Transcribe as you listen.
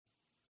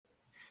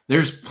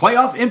There's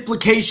playoff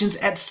implications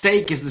at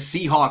stake as the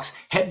Seahawks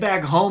head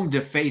back home to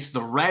face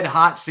the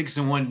red-hot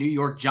 6-1 New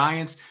York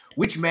Giants.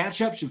 Which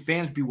matchup should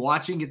fans be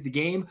watching at the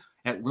game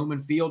at Lumen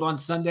Field on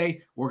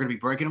Sunday? We're going to be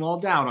breaking them all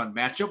down on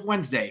Matchup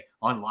Wednesday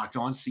on Locked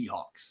On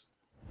Seahawks.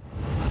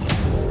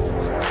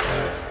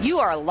 You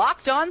are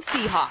Locked On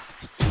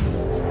Seahawks,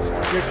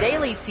 your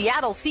daily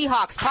Seattle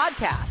Seahawks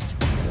podcast.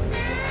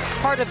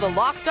 Part of the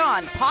Locked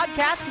On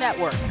Podcast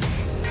Network,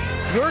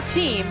 your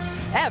team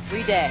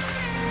every day.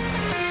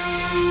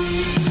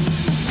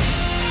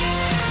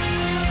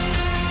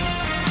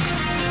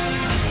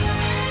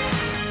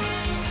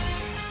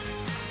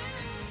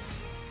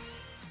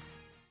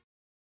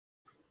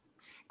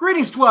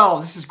 Greetings,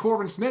 12. This is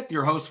Corbin Smith,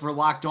 your host for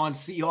Locked On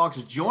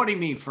Seahawks. Joining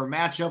me for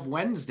Matchup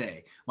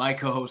Wednesday, my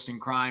co-host in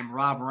crime,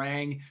 Rob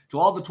Rang. To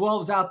all the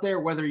 12s out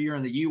there, whether you're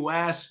in the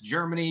U.S.,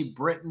 Germany,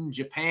 Britain,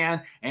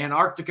 Japan,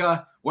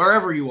 Antarctica,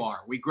 wherever you are,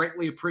 we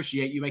greatly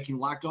appreciate you making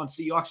Locked On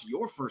Seahawks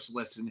your first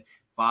listen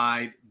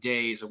 5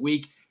 days a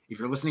week. If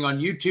you're listening on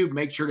YouTube,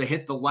 make sure to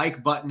hit the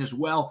like button as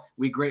well.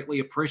 We greatly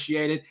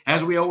appreciate it.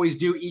 As we always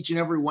do each and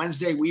every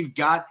Wednesday, we've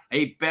got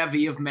a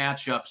bevy of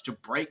matchups to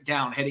break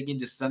down heading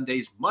into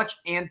Sunday's much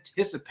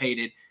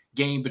anticipated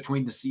game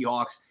between the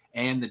Seahawks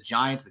and the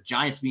Giants. The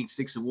Giants being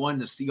 6-1,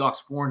 the Seahawks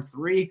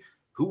 4-3.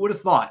 Who would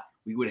have thought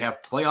we would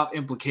have playoff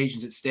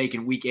implications at stake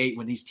in Week 8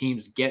 when these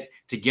teams get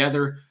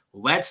together?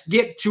 Let's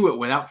get to it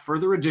without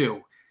further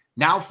ado.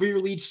 Now for your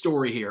lead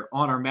story here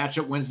on our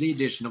Matchup Wednesday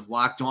edition of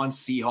Locked On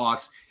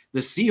Seahawks. The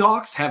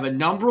Seahawks have a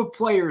number of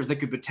players that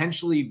could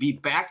potentially be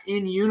back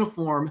in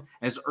uniform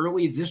as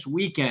early as this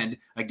weekend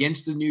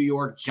against the New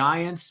York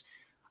Giants.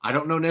 I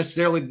don't know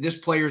necessarily that this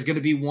player is going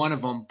to be one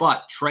of them,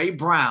 but Tre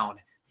Brown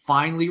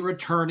finally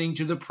returning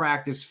to the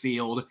practice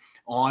field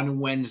on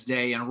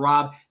Wednesday. And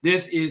Rob,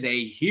 this is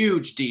a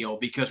huge deal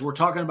because we're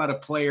talking about a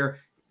player,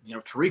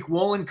 Tariq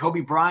Woolen,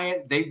 Kobe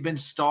Bryant, they've been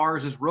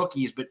stars as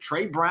rookies, but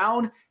Tre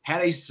Brown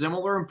had a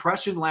similar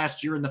impression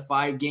last year in the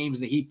 5 games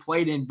that he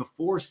played in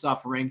before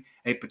suffering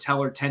a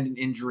patellar tendon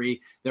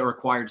injury that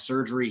required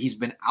surgery. He's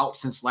been out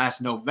since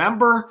last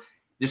November.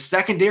 The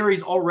secondary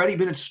has already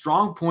been a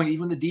strong point.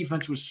 Even the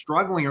defense was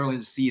struggling early in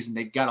the season.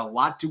 They've got a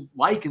lot to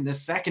like in this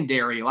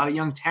secondary, a lot of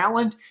young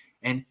talent,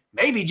 and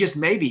maybe, just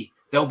maybe,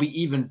 they'll be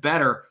even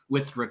better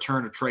with the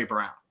return of Tre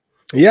Brown.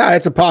 Yeah,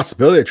 it's a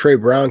possibility that Tre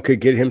Brown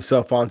could get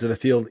himself onto the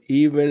field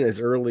even as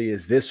early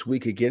as this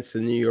week against the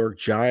New York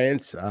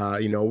Giants.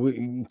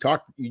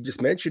 You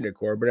just mentioned it,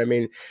 Core, but I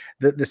mean,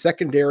 the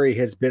secondary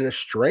has been a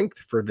strength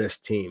for this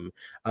team.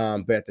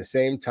 But at the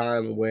same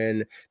time,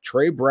 when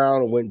Tre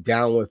Brown went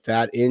down with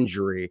that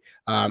injury,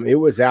 it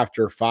was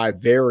after 5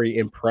 very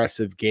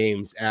impressive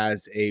games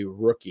as a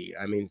rookie.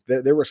 I mean,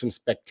 there were some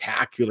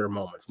spectacular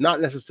moments, not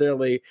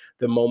necessarily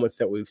the moments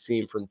that we've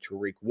seen from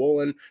Tariq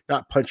Woolen,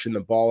 not punching the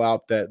ball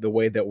out the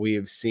way that we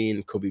have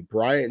seen Kobe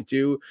Bryant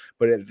do,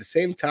 but at the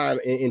same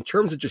time, in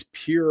terms of just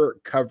pure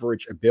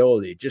coverage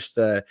ability, just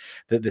the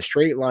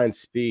straight line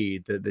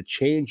speed, the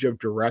change of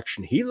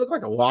direction, he looked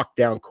like a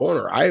lockdown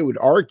corner. I would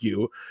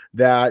argue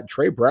that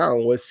Tre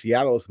Brown was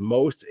Seattle's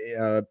most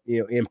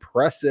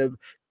impressive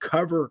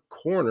cover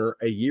corner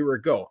a year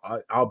ago,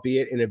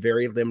 albeit in a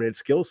very limited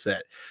skill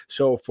set.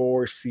 So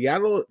for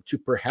Seattle to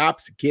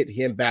perhaps get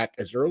him back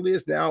as early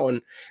as now,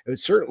 and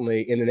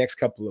certainly in the next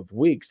couple of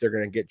weeks, they're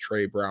going to get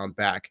Tre Brown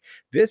back.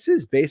 This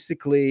is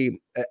basically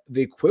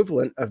the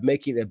equivalent of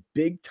making a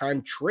big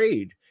time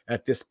trade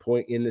at this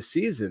point in the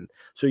season.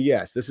 So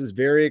yes, this is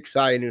very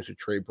exciting news with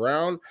Tre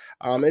Brown.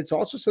 It's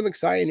also some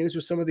exciting news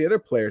with some of the other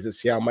players that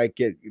Seattle might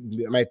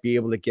be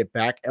able to get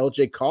back.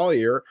 LJ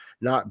Collier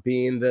not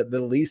being the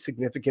least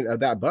significant of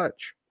that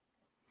bunch.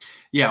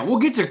 Yeah, we'll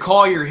get to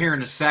Collier here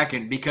in a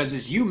second because,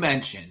 as you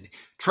mentioned,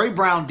 Tre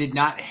Brown did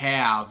not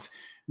have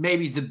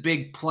maybe the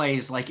big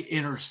plays like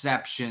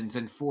interceptions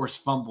and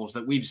forced fumbles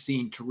that we've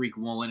seen Tariq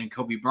Woolen and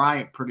Kobe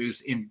Bryant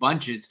produce in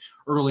bunches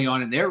early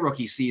on in their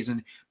rookie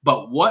season.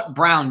 But what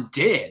Brown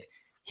did,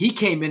 he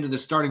came into the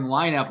starting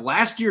lineup.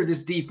 Last year,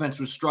 this defense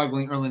was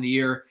struggling early in the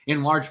year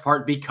in large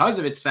part because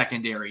of its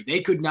secondary. They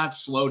could not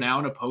slow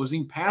down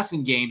opposing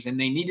passing games, and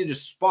they needed a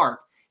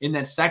spark in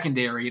that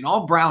secondary. And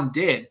all Brown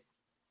did,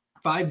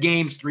 5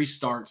 games, 3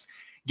 starts,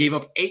 gave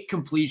up 8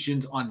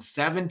 completions on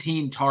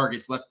 17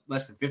 targets,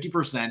 less than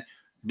 50%.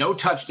 No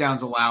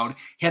touchdowns allowed.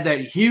 He had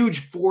that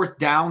huge 4th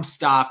down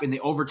stop in the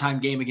overtime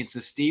game against the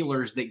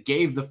Steelers that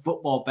gave the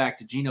football back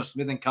to Geno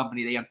Smith and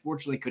company. They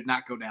unfortunately could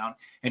not go down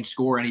and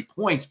score any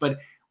points, but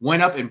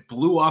went up and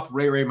blew up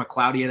Ray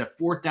McCloud. He had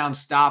a 4th down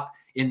stop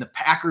in the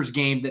Packers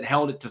game that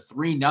held it to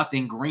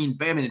 3-0 Green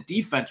Bay. I mean, the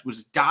defense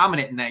was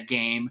dominant in that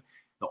game.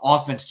 The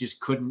offense just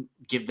couldn't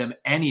give them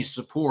any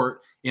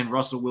support in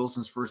Russell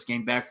Wilson's first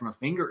game back from a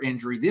finger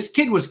injury. This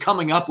kid was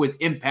coming up with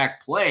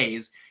impact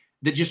plays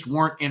that just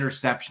weren't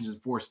interceptions and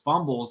forced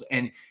fumbles,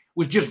 and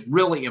was just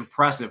really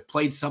impressive.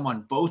 Played some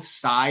on both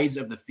sides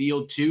of the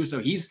field too. So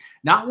he's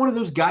not one of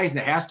those guys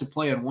that has to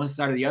play on one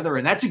side or the other.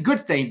 And that's a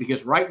good thing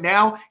because right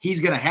now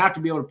he's going to have to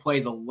be able to play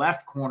the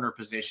left corner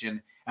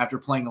position after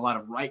playing a lot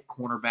of right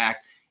cornerback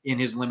in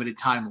his limited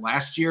time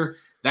last year.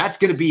 that's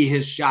going to be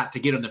his shot to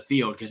get on the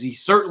field, because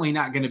he's certainly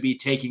not going to be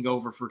taking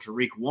over for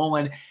Tariq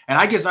Woolen. And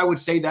I guess I would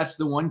say that's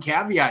the one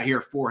caveat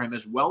here for him.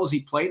 As well as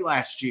he played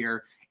last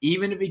year,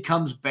 even if he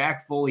comes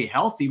back fully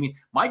healthy, I mean,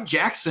 Mike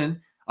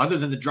Jackson, other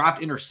than the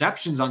dropped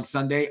interceptions on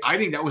Sunday, I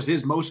think that was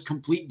his most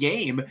complete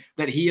game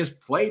that he has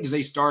played as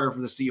a starter for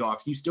the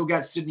Seahawks. You still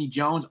got Sidney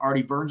Jones.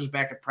 Artie Burns was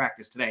back at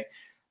practice today.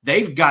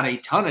 They've got a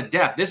ton of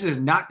depth. This is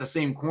not the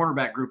same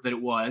cornerback group that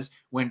it was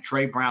when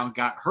Trey Brown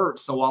got hurt.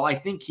 So while I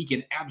think he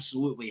can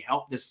absolutely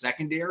help this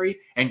secondary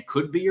and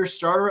could be your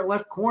starter at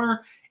left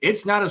corner,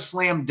 it's not a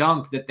slam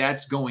dunk that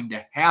that's going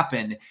to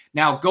happen.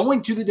 Now,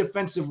 going to the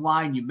defensive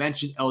line, you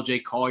mentioned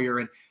LJ Collier,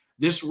 and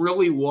this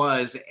really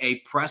was a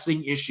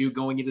pressing issue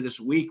going into this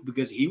week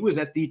because he was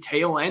at the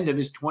tail end of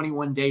his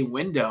 21-day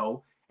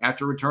window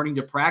after returning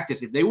to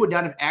practice. If they would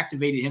not have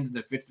activated him to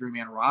the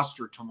 53-man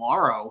roster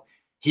tomorrow,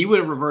 he would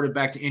have reverted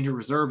back to injured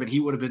reserve and he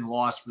would have been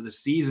lost for the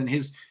season.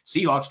 His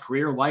Seahawks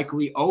career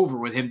likely over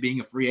with him being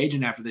a free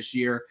agent after this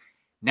year.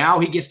 Now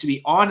he gets to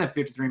be on a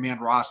 53-man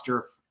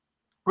roster.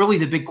 Really,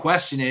 the big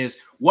question is,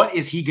 what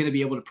is he going to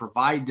be able to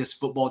provide this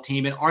football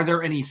team? And are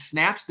there any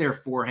snaps there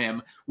for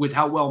him with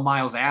how well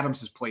Myles Adams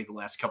has played the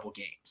last couple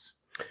games?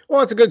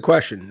 Well, it's a good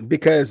question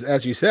because,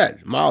 as you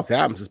said, Myles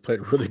Adams has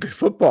played really good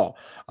football.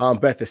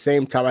 But at the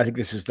same time, I think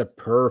this is the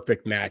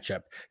perfect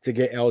matchup to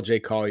get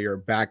LJ Collier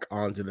back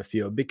onto the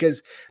field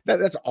because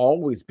that's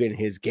always been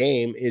his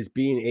game, is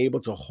being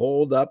able to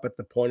hold up at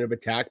the point of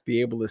attack,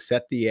 be able to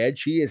set the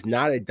edge. He is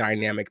not a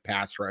dynamic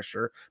pass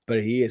rusher,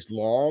 but he is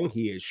long,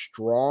 he is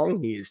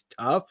strong, he is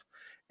tough.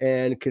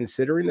 And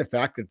considering the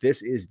fact that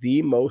this is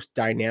the most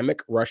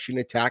dynamic rushing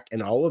attack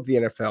in all of the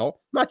NFL,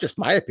 not just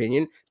my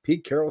opinion,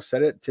 Pete Carroll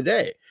said it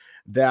today,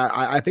 that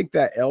I think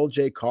that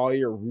LJ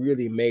Collier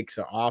really makes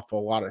an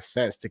awful lot of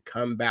sense to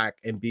come back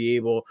and be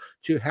able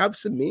to have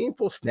some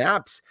meaningful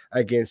snaps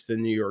against the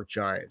New York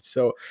Giants.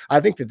 So I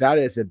think that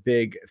is a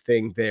big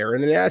thing there.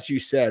 And then, as you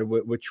said,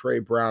 with Trey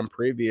Brown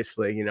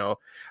previously,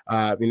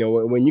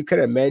 when you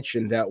kind of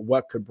mentioned that,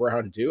 what could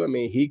Brown do? I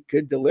mean, he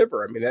could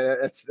deliver. I mean,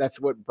 that's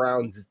what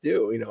Browns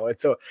do, And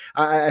so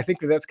I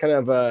think that's kind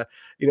of a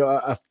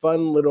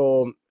fun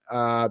little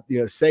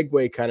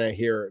segue kind of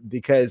here,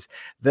 because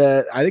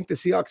I think the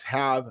Seahawks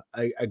have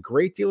a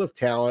great deal of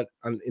talent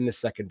in the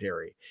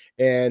secondary.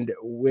 And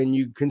when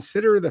you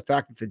consider the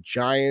fact that the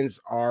Giants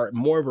are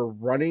more of a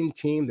running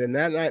team, then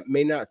that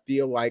may not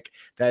feel like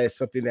that is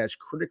something that's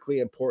critically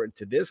important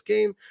to this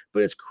game,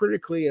 but it's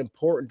critically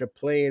important to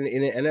play in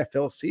an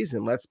NFL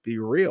season. Let's be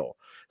real.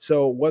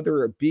 So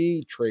whether it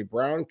be Trey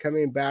Brown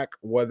coming back,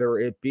 whether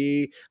it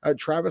be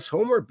Travis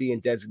Homer being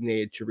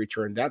designated to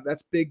return,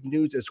 that's big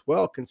news as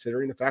well,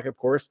 considering the fact, of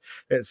course,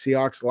 that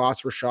Seahawks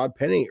lost Rashad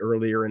Penny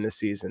earlier in the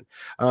season.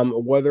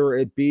 Whether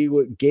it be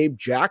with Gabe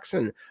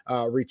Jackson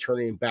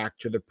returning back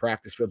to the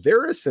practice field,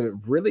 there is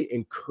some really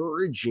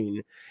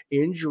encouraging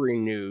injury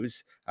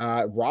news,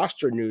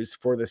 roster news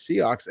for the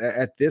Seahawks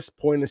at this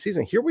point in the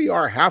season. Here we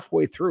are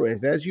halfway through,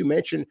 and as you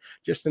mentioned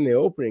just in the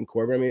opening,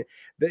 Corbin, I mean,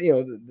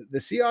 the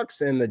Seahawks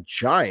and the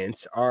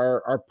Giants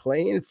are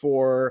playing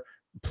for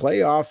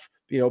playoff,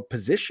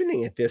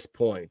 positioning at this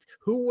point.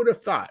 Who would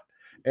have thought?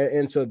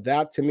 And so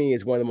that, to me,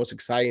 is one of the most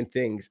exciting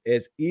things,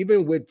 is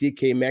even with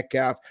DK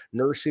Metcalf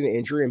nursing an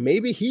injury, and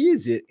maybe he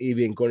is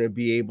even going to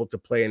be able to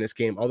play in this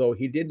game, although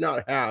he did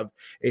not have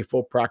a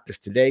full practice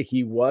today.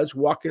 He was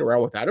walking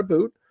around without a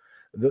boot.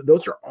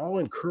 Those are all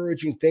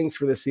encouraging things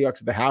for the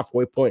Seahawks at the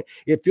halfway point.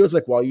 It feels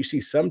like while you see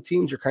some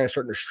teams are kind of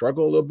starting to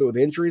struggle a little bit with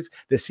injuries,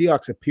 the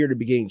Seahawks appear to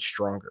be getting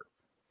stronger.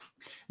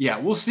 Yeah,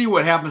 we'll see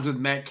what happens with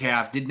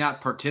Metcalf. Did not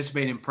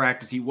participate in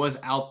practice. He was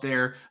out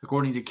there,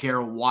 according to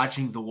Carroll,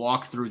 watching the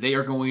walkthrough. They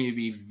are going to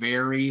be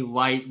very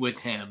light with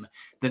him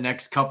the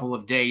next couple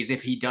of days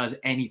if he does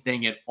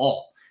anything at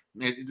all.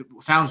 It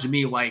sounds to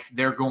me like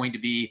they're going to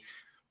be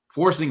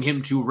forcing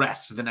him to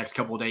rest the next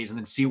couple of days and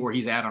then see where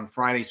he's at on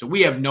Friday. So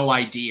we have no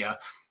idea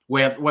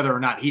whether or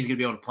not he's going to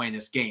be able to play in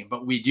this game.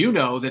 But we do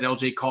know that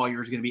LJ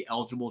Collier is going to be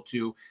eligible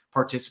to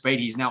participate.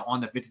 He's now on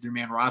the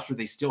 53-man roster.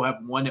 They still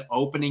have one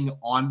opening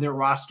on their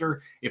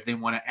roster if they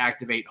want to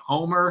activate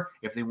Homer,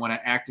 if they want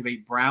to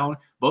activate Brown.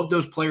 Both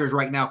those players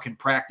right now can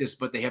practice,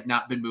 but they have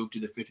not been moved to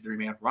the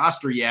 53-man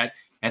roster yet,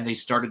 and they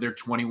started their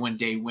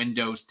 21-day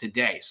windows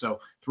today.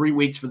 So 3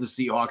 weeks for the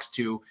Seahawks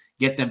to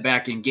get them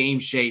back in game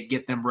shape,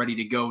 get them ready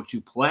to go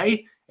to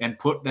play, and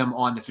put them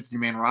on the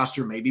 53-man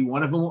roster. Maybe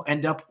one of them will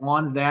end up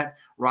on that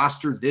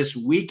roster this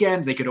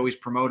weekend. They could always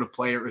promote a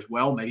player as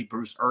well. Maybe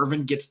Bruce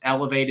Irvin gets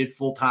elevated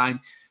full-time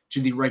to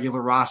the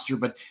regular roster.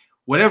 But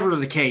whatever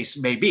the case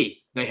may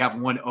be, they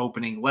have one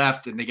opening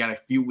left, and they got a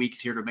few weeks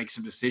here to make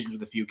some decisions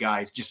with a few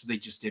guys, just as they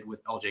just did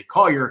with LJ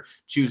Collier,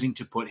 choosing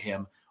to put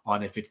him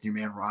on a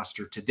 53-man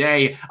roster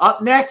today.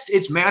 Up next,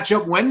 it's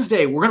Matchup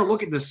Wednesday. We're going to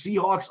look at the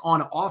Seahawks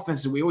on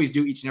offense, and we always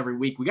do each and every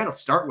week. We got to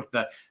start with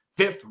the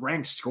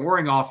 5th-ranked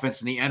scoring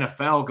offense in the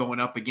NFL going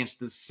up against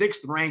the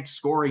 6th-ranked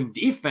scoring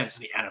defense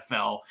in the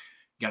NFL.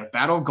 You got a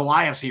battle of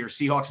Goliath here,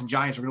 Seahawks and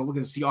Giants. We're going to look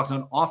at the Seahawks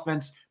on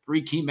offense,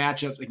 3 key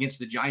matchups against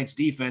the Giants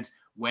defense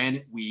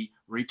when we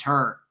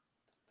return.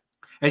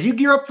 As you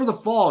gear up for the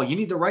fall, you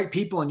need the right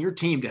people on your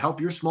team to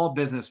help your small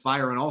business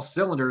fire on all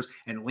cylinders,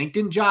 and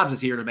LinkedIn Jobs is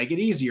here to make it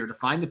easier to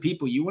find the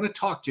people you want to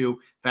talk to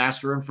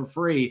faster and for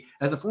free.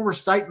 As a former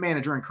site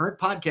manager and current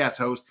podcast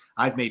host,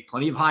 I've made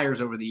plenty of hires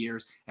over the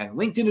years, and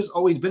LinkedIn has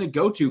always been a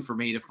go-to for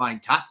me to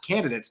find top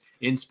candidates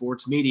in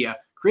sports media.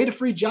 Create a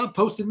free job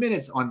post in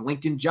minutes on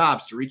LinkedIn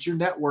Jobs to reach your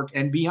network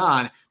and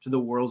beyond to the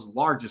world's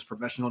largest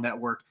professional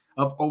network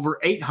of over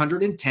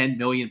 810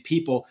 million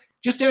people.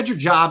 Just add your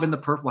job in the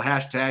purple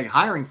hashtag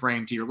hiring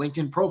frame to your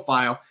LinkedIn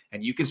profile,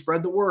 and you can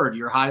spread the word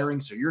you're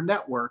hiring so your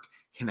network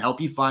can help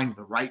you find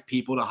the right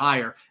people to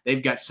hire.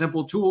 They've got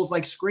simple tools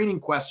like screening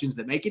questions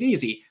that make it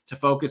easy to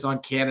focus on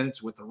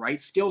candidates with the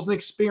right skills and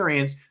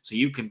experience so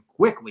you can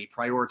quickly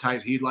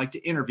prioritize who you'd like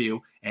to interview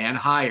and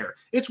hire.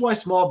 It's why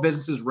small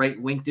businesses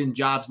rate LinkedIn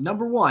Jobs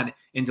 #1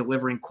 in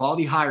delivering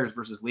quality hires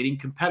versus leading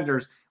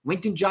competitors.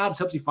 LinkedIn Jobs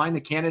helps you find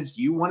the candidates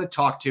you want to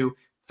talk to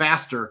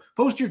faster.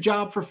 Post your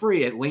job for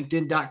free at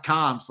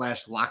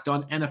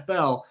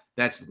linkedin.com/lockedonnfl.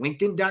 That's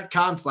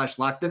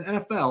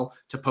linkedin.com/lockedonnfl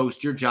to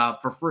post your job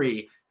for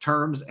free.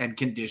 Terms and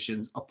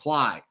conditions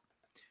apply.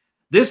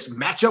 This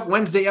Matchup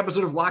Wednesday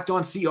episode of Locked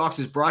On Seahawks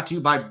is brought to you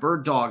by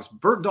Bird Dogs.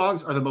 Bird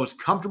Dogs are the most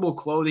comfortable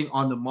clothing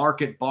on the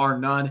market, bar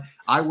none.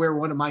 I wear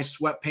one of my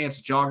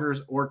sweatpants,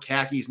 joggers, or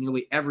khakis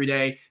nearly every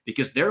day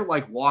because they're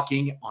like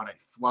walking on a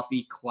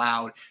fluffy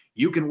cloud.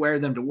 You can wear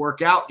them to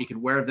work out. You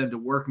can wear them to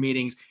work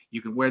meetings.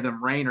 You can wear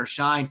them rain or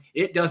shine.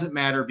 It doesn't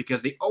matter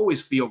because they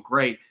always feel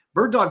great.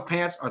 Bird Dog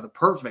pants are the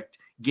perfect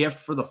gift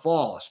for the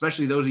fall,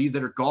 especially those of you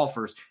that are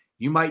golfers.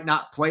 You might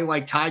not play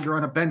like Tiger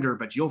on a bender,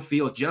 but you'll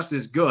feel just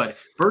as good.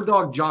 Bird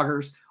Dog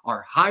joggers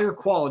are higher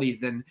quality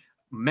than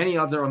many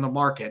other on the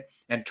market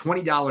and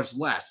 $20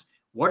 less.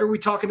 What are we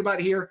talking about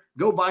here?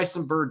 Go buy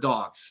some Bird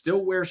Dogs.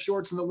 Still wear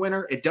shorts in the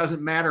winter. It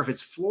doesn't matter if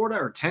it's Florida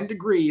or 10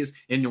 degrees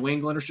in New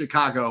England or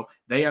Chicago.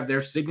 They have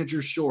their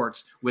signature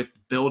shorts with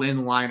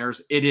built-in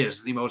liners. It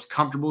is the most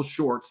comfortable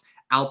shorts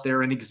out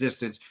there in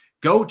existence.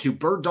 Go to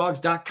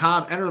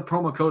birddogs.com, enter the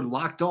promo code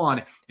Locked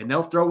On, and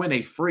they'll throw in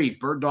a free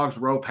Bird Dogs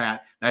rope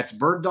hat. That's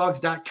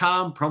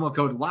birddogs.com, promo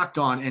code Locked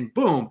On, and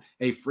boom,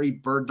 a free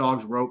Bird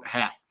Dogs rope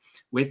hat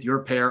with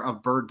your pair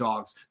of Bird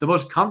Dogs. The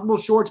most comfortable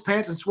shorts,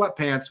 pants, and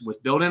sweatpants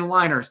with built-in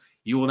liners.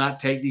 You will not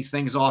take these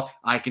things off.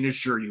 I can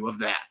assure you of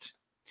that.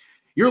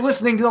 You're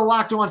listening to the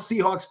Locked On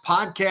Seahawks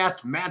podcast,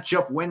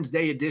 Matchup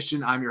Wednesday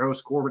edition. I'm your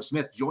host, Corbin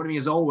Smith. Joining me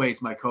as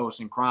always, my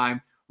co-host in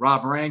crime,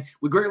 Rob Rang.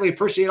 We greatly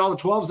appreciate all the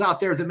 12s out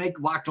there that make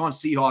Locked On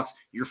Seahawks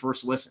your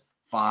first listen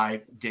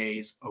 5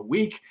 days a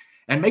week.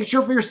 And make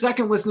sure for your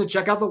second listen to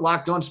check out the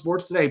Locked On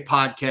Sports Today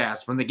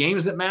podcast. From the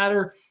games that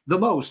matter the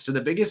most to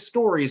the biggest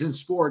stories in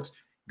sports,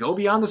 go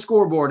beyond the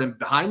scoreboard and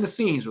behind the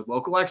scenes with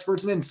local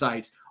experts and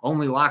insights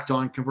only Locked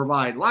On can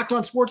provide. Locked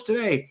On Sports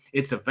Today,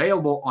 it's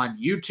available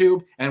on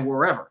YouTube and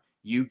wherever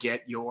you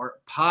get your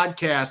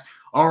podcast.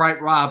 All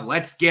right, Rob,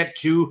 let's get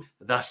to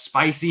the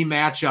spicy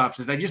matchups.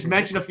 As I just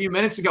mentioned a few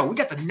minutes ago, we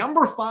got the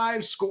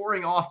 #5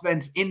 scoring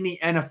offense in the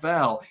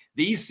NFL.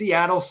 These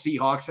Seattle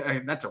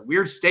Seahawks, that's a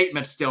weird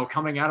statement still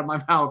coming out of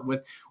my mouth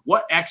with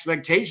what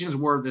expectations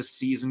were this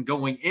season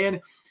going in.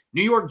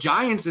 New York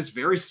Giants is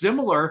very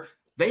similar.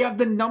 They have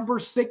the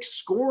 #6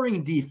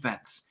 scoring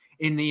defense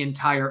in the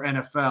entire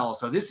NFL.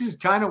 So this is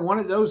kind of one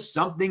of those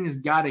something's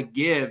got to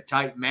give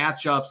type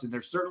matchups, and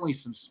there's certainly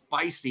some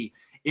spicy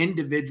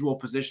individual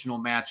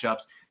positional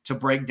matchups to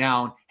break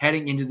down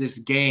heading into this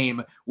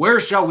game. Where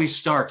shall we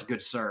start, good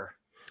sir?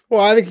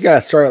 Well, I think you got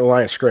to start at the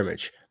line of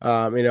scrimmage.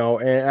 And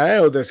I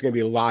know there's going to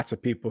be lots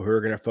of people who are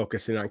going to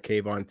focus in on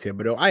Kayvon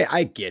Thibodeaux.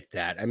 I get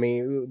that. I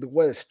mean,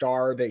 what a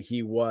star that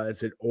he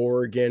was at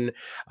Oregon.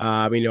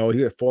 He was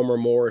a former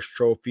Morris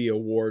Trophy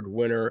Award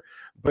winner.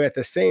 But at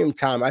the same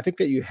time, I think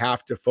that you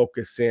have to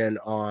focus in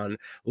on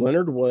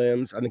Leonard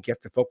Williams. I think you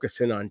have to focus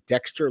in on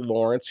Dexter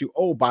Lawrence, who,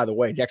 oh, by the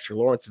way, Dexter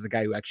Lawrence is the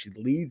guy who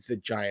actually leads the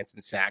Giants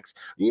in sacks.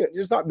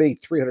 There's not many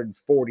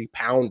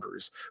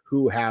 340-pounders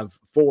who have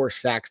 4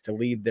 sacks to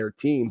lead their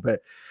team,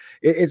 but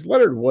it's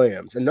Leonard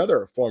Williams,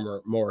 another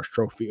former Morris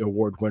Trophy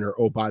Award winner.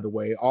 Oh, by the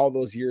way, all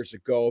those years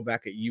ago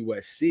back at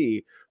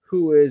USC,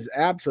 who is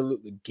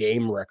absolutely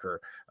game wrecker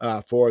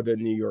for the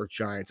New York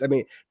Giants. I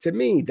mean, to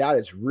me, that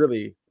is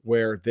really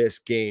where this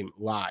game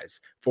lies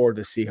for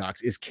the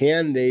Seahawks is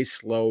can they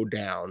slow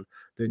down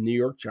the New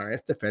York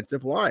Giants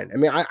defensive line? I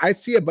mean, I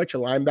see a bunch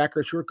of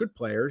linebackers who are good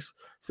players,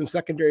 some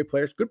secondary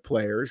players, good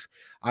players.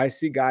 I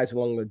see guys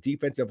along the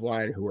defensive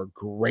line who are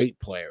great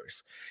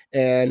players.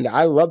 And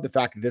I love the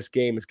fact that this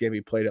game is going to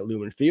be played at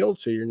Lumen Field,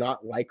 so you're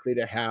not likely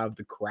to have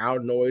the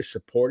crowd noise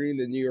supporting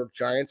the New York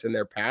Giants and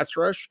their pass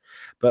rush.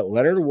 But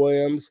Leonard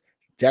Williams,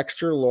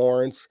 Dexter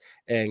Lawrence,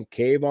 and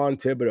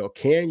Kayvon Thibodeaux.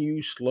 Can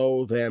you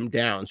slow them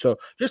down? So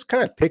just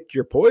kind of pick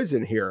your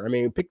poison here. I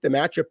mean, pick the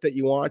matchup that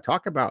you want to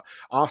talk about.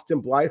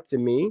 Austin Blythe, to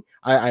me,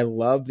 I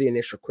love the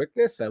initial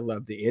quickness. I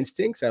love the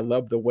instincts. I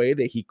love the way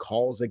that he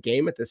calls a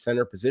game at the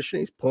center position.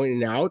 He's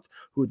pointing out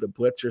who the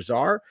blitzers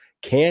are.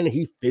 Can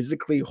he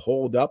physically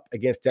hold up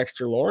against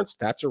Dexter Lawrence?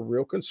 That's a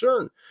real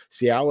concern.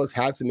 Seattle has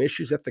had some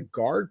issues at the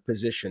guard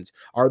positions.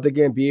 Are they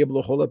going to be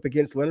able to hold up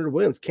against Leonard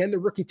Williams? Can the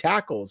rookie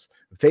tackles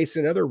face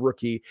another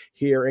rookie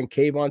here in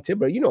Kayvon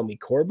Thibodeaux? You know me,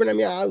 Corbin. I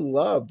mean, I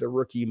love the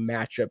rookie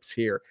matchups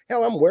here.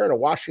 Hell, I'm wearing a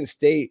Washington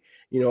State,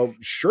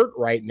 shirt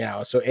right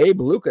now. So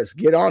Abe Lucas,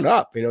 get on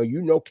up.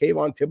 You know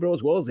Kayvon Thibodeaux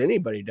as well as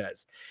anybody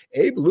does.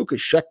 Abe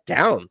Lucas shut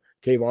down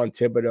Kayvon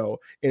Thibodeaux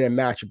in a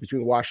matchup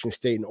between Washington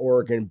State and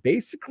Oregon,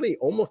 basically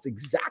almost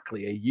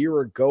exactly a year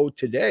ago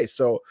today.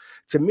 So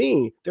to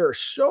me, there are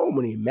so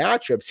many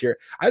matchups here.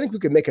 I think we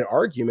could make an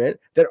argument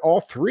that all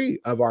three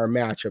of our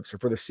matchups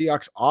for the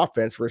Seahawks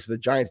offense versus the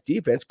Giants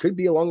defense could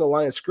be along the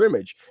line of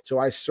scrimmage. So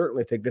I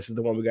certainly think this is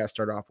the one we got to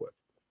start off with.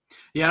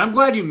 Yeah, I'm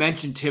glad you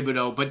mentioned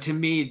Thibodeaux, but to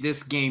me,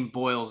 this game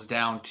boils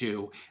down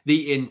to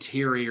the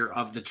interior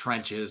of the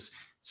trenches.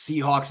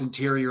 Seahawks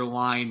interior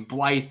line,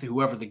 Blythe,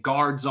 whoever the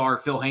guards are.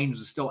 Phil Haynes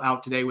is still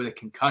out today with a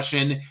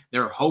concussion.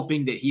 They're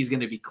hoping that he's going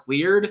to be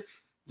cleared.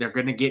 They're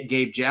going to get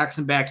Gabe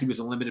Jackson back. He was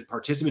a limited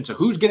participant. So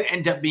who's going to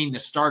end up being the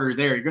starter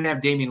there? You're going to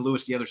have Damian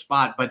Lewis the other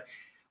spot. But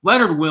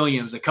Leonard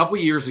Williams, a couple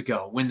years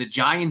ago, when the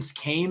Giants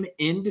came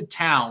into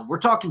town, we're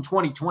talking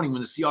 2020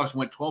 when the Seahawks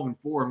went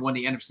 12-4 and won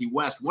the NFC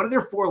West. One of their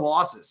 4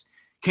 losses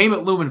came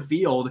at Lumen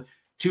Field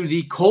to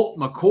the Colt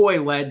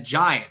McCoy-led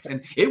Giants.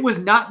 And it was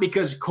not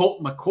because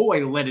Colt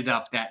McCoy lit it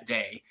up that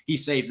day. He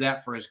saved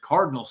that for his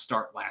Cardinals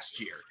start last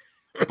year.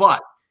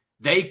 But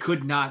they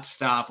could not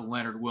stop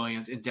Leonard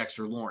Williams and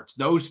Dexter Lawrence.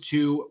 Those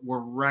two were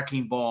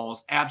wrecking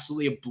balls,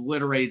 absolutely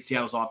obliterated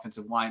Seattle's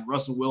offensive line.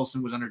 Russell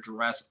Wilson was under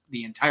duress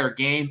the entire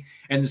game,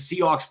 and the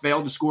Seahawks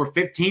failed to score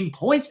 15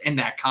 points in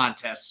that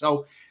contest.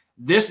 So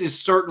this is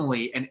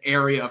certainly an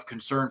area of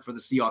concern for the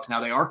Seahawks. Now,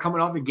 they are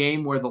coming off a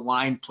game where the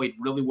line played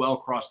really well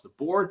across the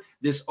board.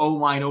 This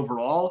O-line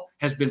overall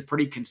has been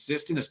pretty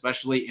consistent,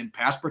 especially in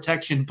pass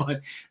protection.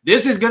 But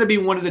this is going to be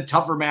one of the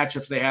tougher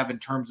matchups they have in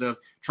terms of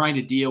trying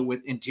to deal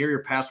with interior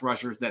pass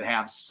rushers that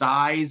have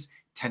size,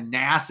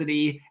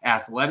 tenacity,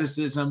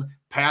 athleticism,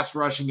 pass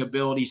rushing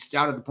ability,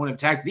 stout at the point of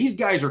attack. These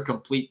guys are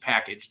complete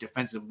package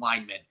defensive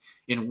linemen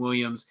in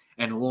Williams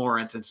and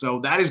Lawrence. And so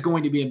that is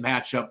going to be a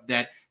matchup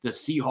that the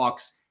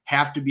Seahawks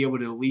have to be able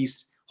to at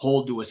least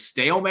hold to a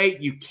stalemate.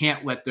 You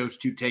can't let those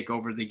two take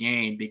over the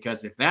game,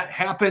 because if that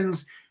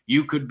happens,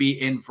 you could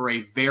be in for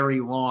a very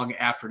long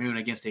afternoon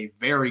against a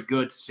very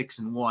good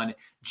 6-1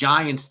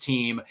 Giants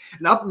team.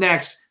 And up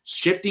next,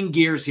 shifting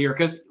gears here,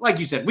 because like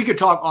you said, we could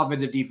talk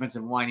offensive,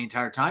 defensive line the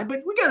entire time, but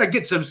we got to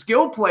get some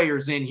skill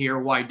players in here.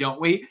 Why don't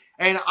we?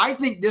 And I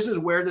think this is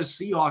where the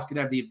Seahawks could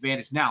have the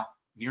advantage. Now,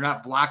 if you're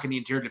not blocking the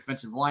interior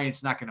defensive line,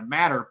 it's not going to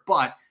matter,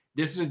 but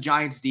this is a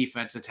Giants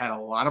defense that's had a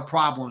lot of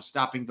problems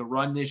stopping the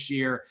run this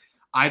year.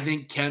 I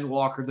think Ken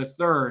Walker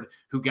III,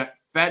 who got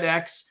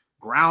FedEx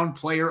Ground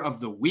Player of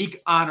the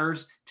Week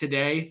honors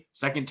today,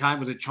 second time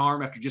was a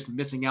charm after just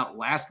missing out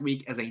last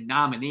week as a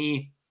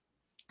nominee.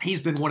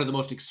 He's been one of the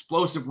most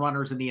explosive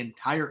runners in the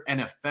entire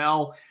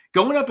NFL,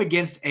 going up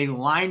against a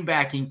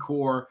linebacking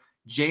core,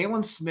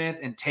 Jalen Smith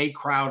and Tay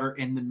Crowder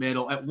in the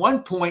middle. At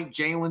one point,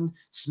 Jalen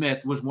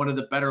Smith was one of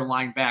the better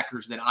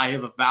linebackers that I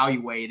have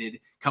evaluated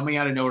coming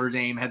out of Notre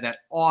Dame, had that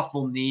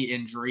awful knee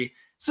injury,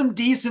 some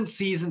decent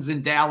seasons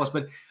in Dallas,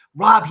 but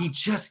Rob, he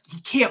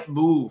can't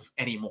move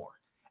anymore.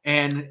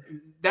 And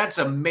that's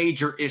a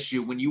major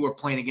issue when you are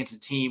playing against a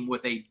team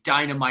with a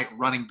dynamite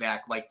running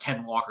back like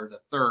Ken Walker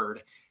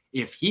III.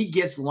 If he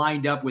gets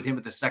lined up with him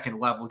at the second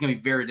level, it's going to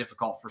be very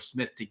difficult for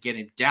Smith to get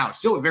him down.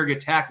 Still a very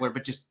good tackler,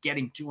 but just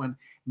getting to him,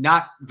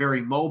 not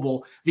very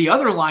mobile. The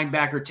other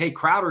linebacker, Tay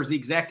Crowder, is the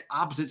exact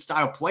opposite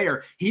style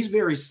player. He's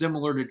very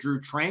similar to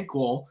Drew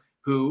Tranquill,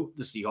 who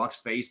the Seahawks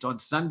faced on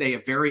Sunday, a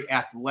very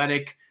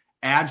athletic,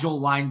 agile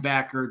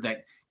linebacker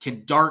that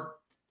can dart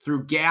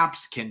through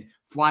gaps, can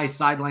fly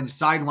sideline to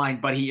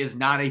sideline, but he is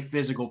not a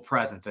physical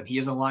presence. And he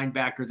is a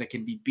linebacker that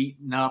can be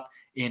beaten up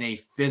in a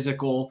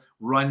physical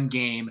run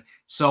game.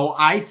 So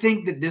I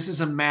think that this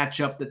is a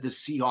matchup that the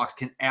Seahawks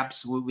can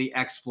absolutely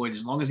exploit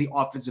as long as the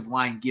offensive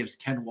line gives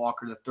Ken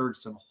Walker III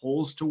some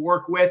holes to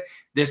work with.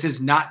 This has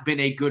not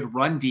been a good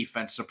run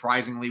defense,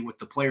 surprisingly, with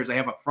the players they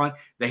have up front.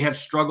 They have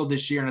struggled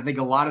this year, and I think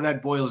a lot of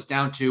that boils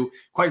down to,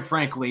 quite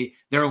frankly,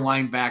 their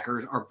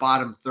linebackers are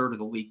bottom third of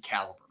the league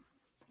caliber.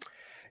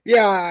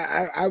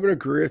 Yeah, I would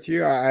agree with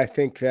you. I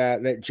think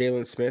that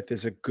Jalen Smith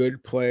is a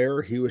good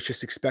player. He was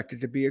just expected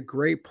to be a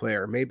great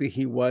player. Maybe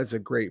he was a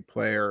great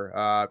player,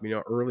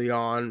 early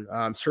on.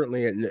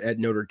 Certainly at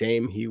Notre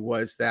Dame, he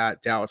was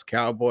that. Dallas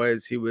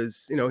Cowboys, he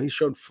was, he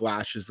showed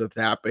flashes of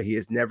that, but he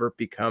has never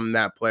become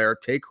that player.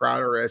 Tay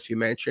Crowder, as you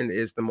mentioned,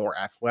 is the more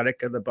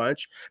athletic of the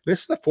bunch.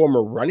 This is the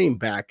former running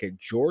back at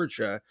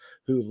Georgia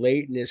who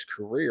late in his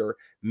career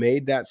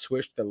made that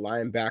switch to the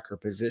linebacker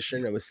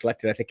position. It was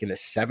selected, I think, in the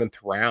 7th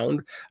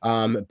round,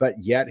 but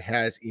yet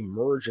has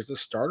emerged as a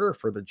starter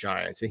for the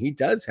Giants. And he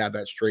does have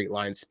that straight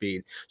line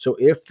speed. So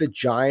if the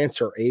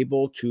Giants are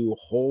able to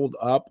hold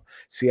up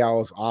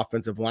Seattle's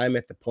offensive line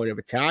at the point of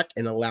attack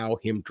and allow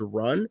him to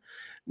run,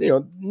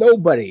 there's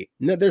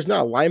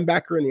not a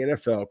linebacker in the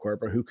NFL,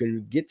 Corbin, who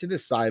can get to the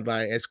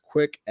sideline as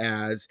quick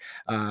as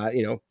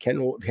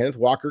Kenneth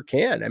Walker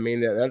can. I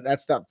mean,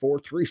 that's that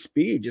 4.3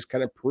 speed just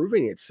kind of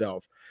proving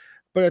itself.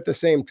 But at the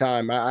same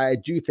time, I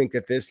do think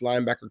that this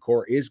linebacker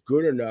core is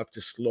good enough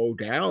to slow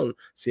down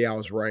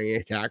Seattle's running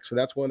attack. So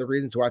that's one of the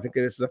reasons why I think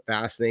this is a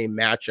fascinating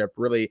matchup,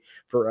 really,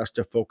 for us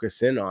to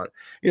focus in on.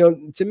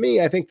 To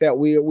me, I think that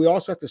we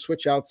also have to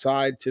switch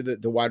outside to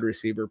the wide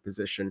receiver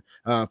position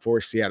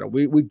for Seattle.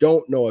 We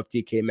don't know if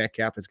DK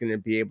Metcalf is going to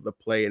be able to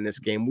play in this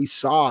game. We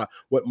saw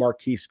what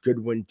Marquise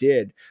Goodwin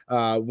did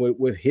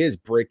with his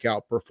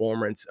breakout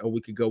performance a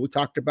week ago. We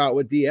talked about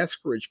what D.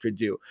 Eskridge could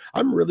do.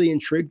 I'm really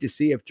intrigued to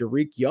see if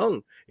Tariq Young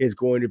is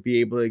going to be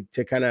able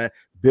to kind of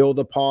build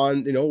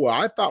upon, what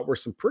I thought were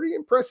some pretty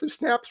impressive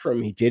snaps from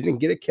him. He didn't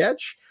get a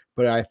catch,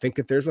 but I think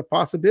that there's a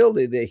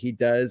possibility that he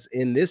does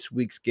in this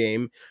week's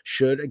game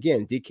should,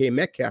 again, DK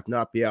Metcalf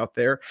not be out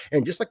there.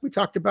 And just like we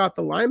talked about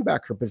the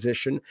linebacker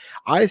position,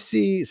 I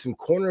see some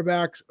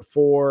cornerbacks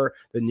for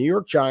the New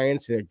York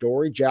Giants and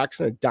Adoree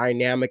Jackson, a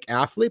dynamic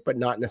athlete, but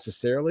not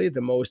necessarily the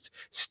most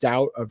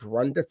stout of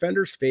run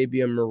defenders.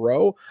 Fabian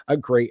Moreau, a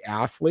great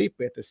athlete,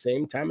 but at the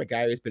same time, a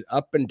guy who's been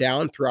up and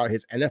down throughout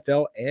his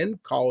NFL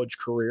and college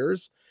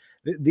careers.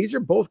 These are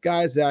both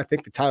guys that I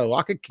think that Tyler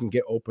Lockett can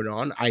get open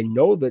on. I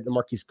know that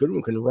Marquise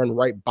Goodwin can run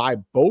right by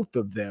both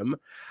of them.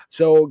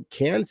 So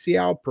can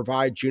Seattle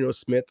provide Geno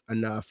Smith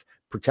enough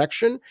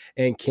protection,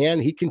 and can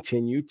he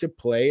continue to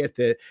play at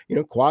the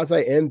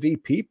quasi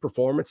MVP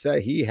performance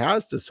that he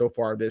has so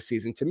far this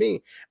season? To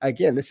me,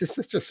 again, this is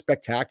such a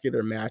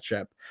spectacular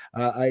matchup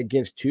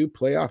against two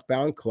playoff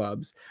bound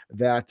clubs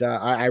that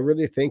I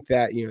really think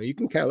that you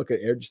can kind of look at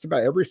just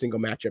about every single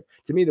matchup.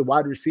 To me, the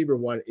wide receiver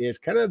one is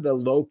kind of the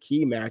low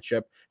key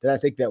matchup that I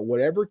think that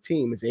whatever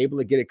team is able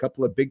to get a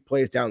couple of big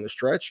plays down the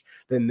stretch,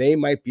 then they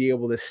might be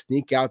able to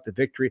sneak out the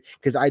victory,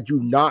 because I do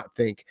not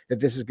think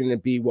that this is going to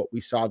be what we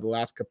saw the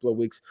last couple of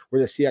weeks where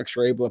the Seahawks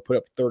are able to put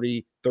up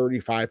 30,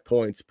 35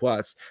 points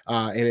plus in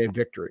a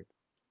victory.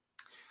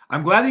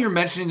 I'm glad that you're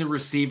mentioning the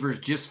receivers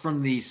just from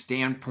the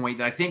standpoint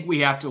that I think we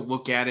have to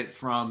look at it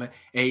from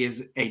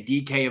is a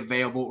DK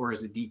available or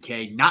is a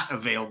DK not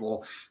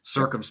available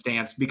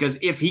circumstance, because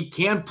if he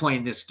can play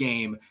in this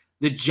game,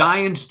 the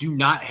Giants do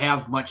not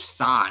have much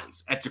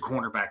size at the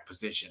cornerback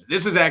position.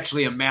 This is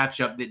actually a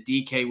matchup that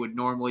DK would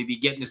normally be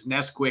getting his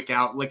Nesquik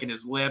out, licking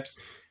his lips,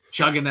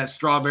 chugging that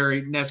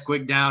strawberry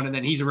Nesquik down, and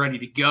then he's ready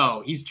to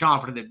go. He's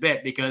chomping at the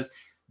bit because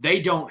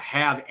they don't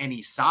have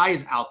any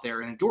size out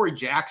there. And Adoree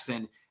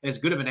Jackson, as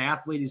good of an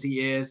athlete as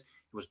he is,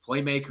 he was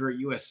playmaker at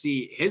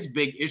USC. His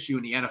big issue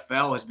in the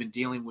NFL has been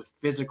dealing with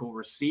physical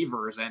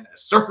receivers, and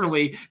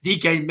certainly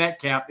DK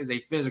Metcalf is a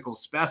physical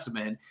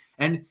specimen.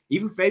 And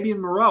even Fabian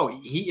Moreau,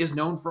 he is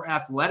known for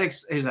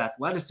athletics, his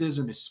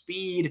athleticism, his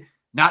speed,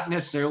 not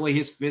necessarily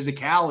his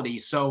physicality.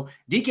 So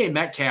DK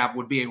Metcalf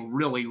would be a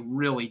really,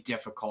 really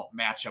difficult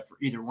matchup for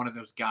either one of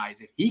those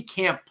guys. If he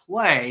can't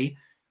play,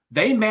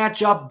 they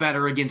match up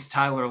better against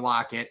Tyler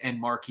Lockett and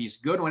Marquise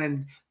Goodwin.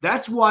 And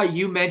that's why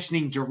you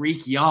mentioning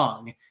Tariq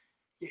Young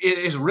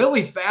is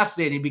really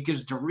fascinating,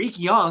 because Tariq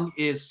Young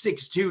is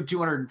 6'2",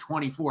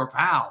 224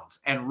 pounds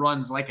and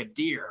runs like a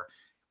deer.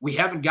 We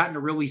haven't gotten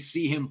to really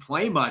see him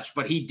play much,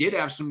 but he did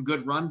have some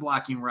good run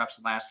blocking reps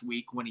last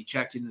week when he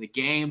checked into the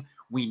game.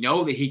 We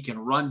know that he can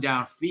run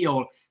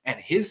downfield, and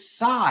his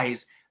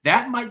size,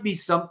 that might be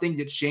something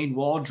that Shane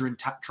Waldron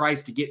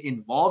tries to get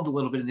involved a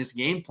little bit in this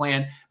game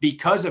plan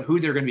because of who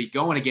they're going to be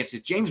going against.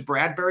 If James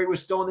Bradbury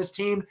was still on this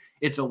team,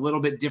 it's a little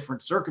bit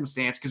different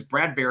circumstance because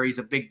Bradbury is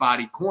a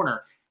big-bodied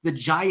corner. The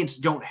Giants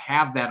don't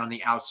have that on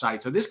the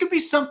outside. So this could be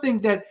something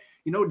that,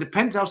 it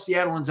depends how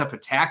Seattle ends up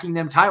attacking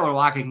them. Tyler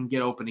Lockett can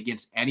get open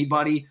against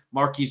anybody.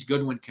 Marquise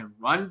Goodwin can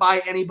run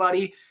by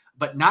anybody.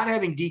 But not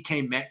having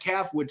DK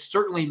Metcalf would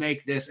certainly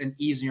make this an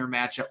easier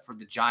matchup for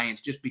the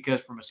Giants, just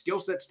because from a skill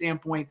set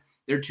standpoint,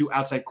 their two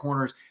outside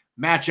corners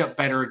match up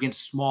better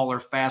against smaller,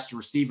 faster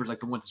receivers like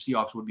the ones the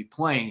Seahawks would be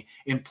playing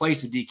in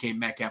place of DK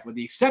Metcalf, with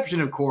the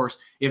exception, of course,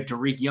 if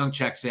Tariq Young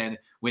checks in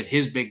with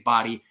his big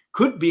body.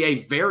 Could be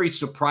a very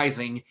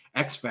surprising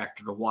X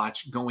factor to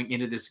watch going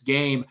into this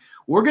game.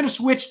 We're going to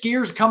switch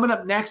gears coming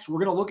up next. We're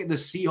going to look at the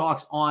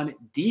Seahawks on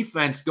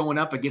defense going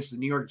up against the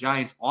New York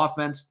Giants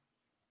offense,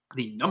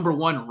 the number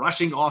one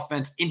rushing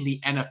offense in the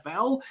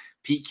NFL.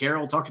 Pete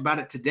Carroll talked about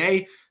it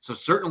today. So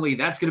certainly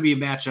that's going to be a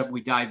matchup we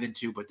dive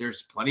into, but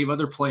there's plenty of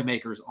other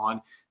playmakers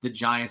on the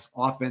Giants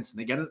offense, and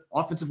they get an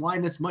offensive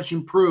line that's much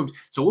improved.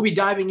 So we'll be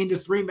diving into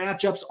three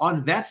matchups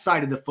on that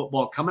side of the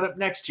football coming up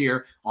next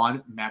here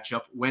on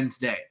Matchup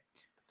Wednesday.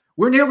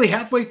 We're nearly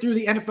halfway through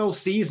the NFL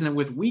season, and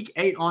with week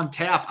 8 on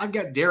tap, I've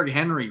got Derrick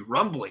Henry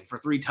rumbling for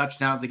 3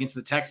 touchdowns against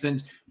the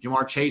Texans,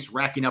 Jamar Chase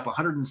racking up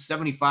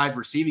 175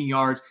 receiving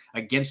yards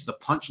against the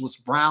punchless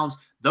Browns.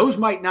 Those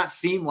might not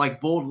seem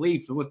like bold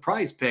leaps, but with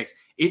Prize Picks,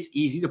 it's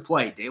easy to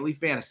play daily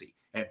fantasy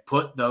and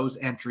put those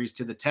entries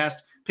to the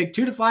test. Pick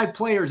 2 to 5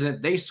 players, and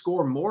if they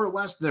score more or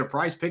less than their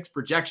Prize Picks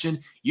projection,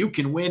 you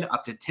can win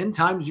up to 10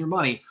 times your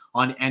money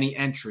on any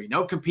entry.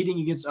 No competing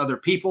against other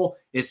people.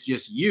 It's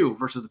just you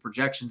versus the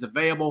projections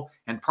available,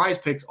 and Prize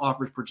Picks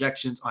offers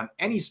projections on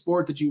any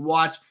sport that you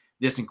watch.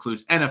 This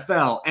includes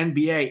NFL,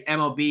 NBA,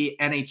 MLB,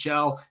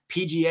 NHL,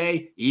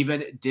 PGA,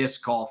 even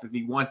disc golf if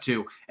you want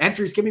to.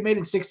 Entries can be made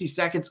in 60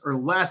 seconds or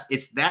less.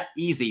 It's that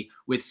easy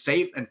with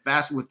safe and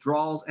fast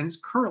withdrawals, and it's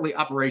currently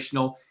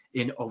operational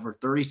in over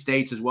 30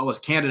 states as well as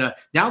Canada.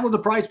 Download the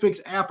Prize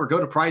Picks app or go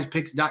to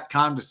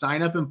prizepicks.com to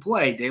sign up and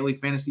play daily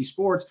fantasy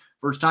sports.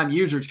 First-time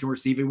users can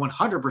receive a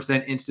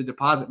 100% instant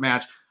deposit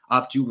match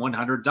up to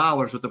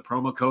 $100 with the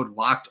promo code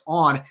Locked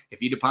On.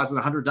 If you deposit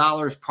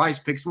 $100, Prize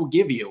Picks will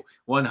give you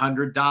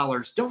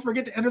 $100. Don't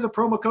forget to enter the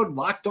promo code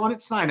Locked On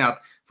at sign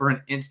up for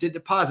an instant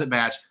deposit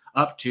match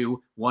up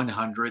to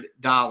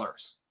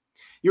 $100.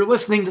 You're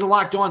listening to the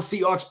Locked On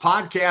Seahawks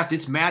podcast.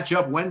 It's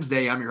Matchup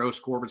Wednesday. I'm your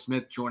host, Corbin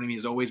Smith. Joining me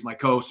as always, my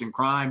co-host in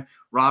crime,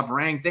 Rob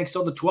Rang. Thanks to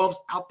all the 12s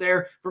out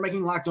there for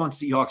making Locked On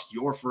Seahawks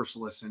your first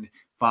listen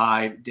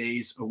 5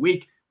 days a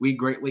week. We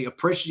greatly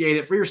appreciate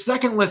it. For your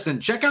second listen,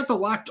 check out the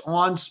Locked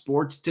On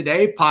Sports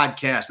Today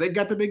podcast. They've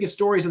got the biggest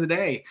stories of the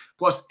day,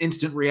 plus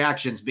instant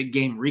reactions, big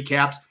game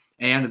recaps,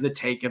 and the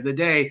take of the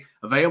day.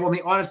 Available in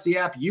the Odyssey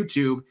app,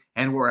 YouTube,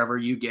 and wherever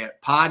you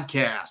get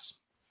podcasts.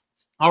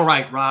 All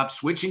right, Rob,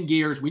 switching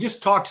gears. We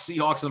just talked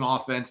Seahawks on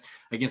offense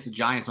against the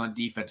Giants on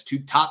defense, 2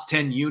 top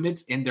 10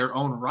 units in their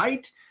own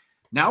right.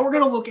 Now we're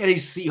going to look at a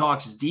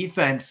Seahawks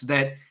defense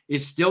that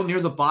is still near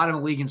the bottom of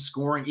the league in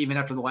scoring, even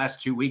after the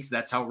last 2 weeks.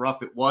 That's how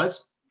rough it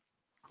was.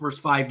 First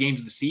 5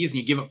 games of the season,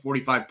 you give up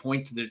 45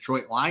 points to the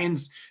Detroit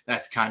Lions.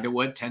 That's kind of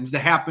what tends to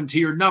happen to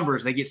your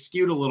numbers. They get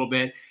skewed a little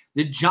bit.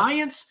 The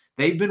Giants,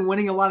 they've been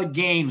winning a lot of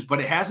games, but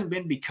it hasn't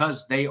been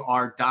because they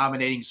are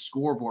dominating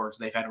scoreboards.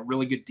 They've had a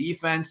really good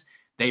defense.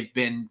 They've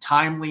been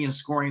timely in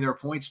scoring their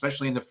points,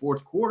 especially in the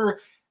fourth quarter.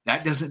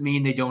 That doesn't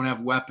mean they don't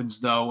have weapons,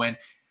 though. And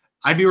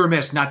I'd be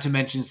remiss not to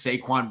mention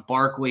Saquon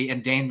Barkley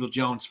and Daniel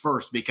Jones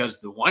first,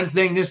 because the one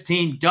thing this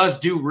team does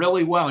do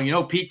really well, and you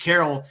know Pete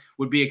Carroll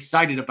would be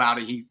excited about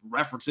it. He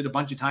referenced it a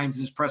bunch of times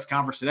in his press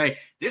conference today.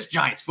 This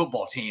Giants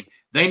football team,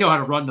 they know how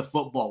to run the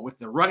football with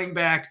their running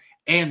back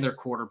and their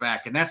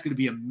quarterback, and that's going to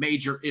be a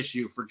major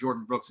issue for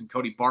Jordan Brooks and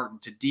Cody Barton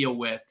to deal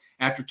with.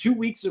 After 2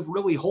 weeks of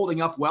really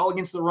holding up well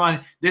against the run,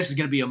 this is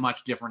going to be a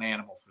much different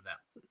animal for them.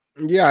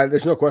 Yeah,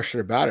 there's no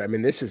question about it. I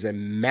mean, this is a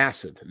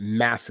massive,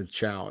 massive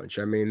challenge.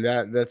 I mean,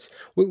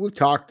 we've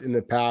talked in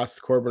the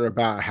past, Corbin,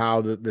 about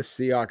how the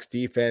Seahawks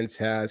defense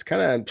has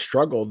kind of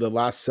struggled the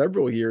last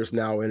several years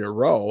now in a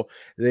row.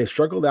 They've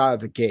struggled out of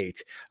the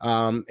gate.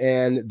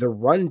 And the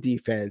run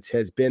defense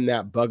has been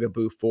that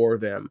bugaboo for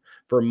them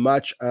for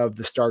much of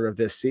the start of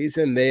this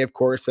season. They, of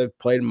course, have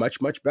played much,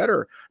 much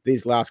better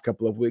these last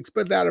couple of weeks.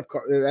 But that, of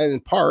course,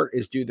 in part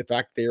is due to the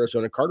fact the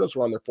Arizona Cardinals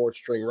were on their 4th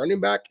string running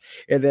back.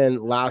 And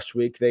then last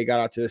week, they got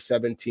out to the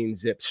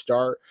 17-zip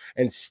start,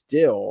 and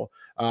still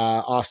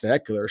Austin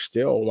Ekeler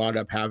still wound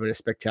up having a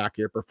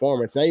spectacular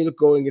performance. Now you look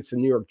going against the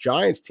New York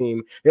Giants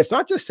team. It's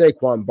not just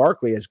Saquon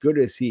Barkley, as good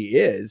as he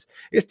is,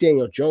 it's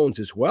Daniel Jones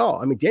as well.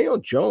 I mean, Daniel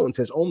Jones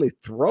has only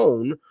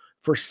thrown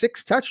for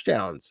 6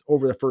 touchdowns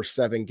over the first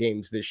 7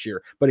 games this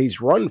year, but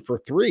he's run for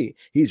 3.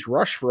 He's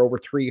rushed for over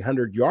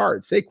 300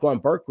 yards.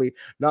 Saquon Barkley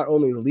not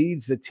only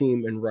leads the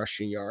team in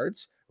rushing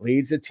yards,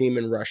 leads the team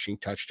in rushing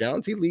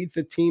touchdowns, he leads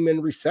the team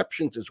in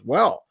receptions as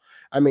well.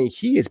 I mean,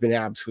 he has been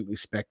absolutely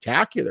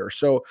spectacular.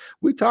 So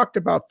we talked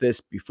about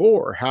this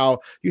before, how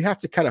you have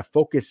to kind of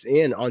focus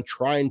in on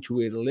trying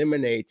to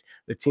eliminate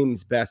the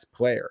team's best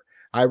player.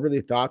 I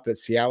really thought that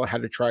Seattle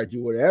had to try to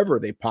do whatever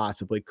they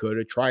possibly could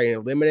to try and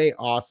eliminate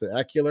Austin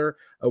Ekeler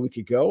a week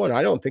ago, and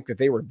I don't think that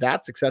they were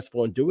that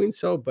successful in doing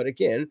so. But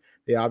again,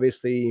 they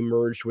obviously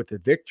emerged with a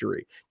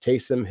victory.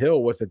 Taysom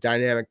Hill was a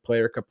dynamic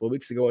player a couple of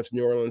weeks ago against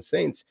New Orleans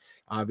Saints.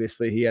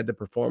 Obviously, he had the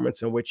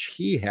performance in which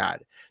he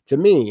had. To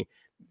me,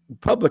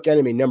 public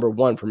enemy number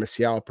 1 from a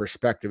Seattle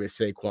perspective is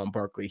Saquon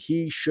Barkley.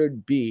 He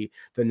should be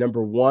the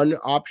number 1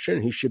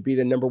 option. He should be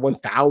the number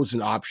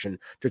 1,000 option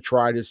to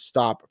try to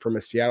stop from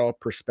a Seattle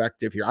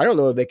perspective here. I don't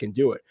know if they can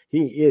do it.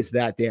 He is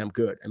that damn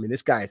good. I mean,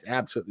 this guy is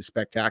absolutely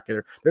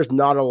spectacular. There's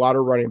not a lot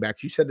of running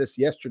backs. You said this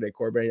yesterday,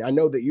 Corbin. I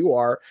know that you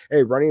are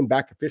a running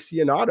back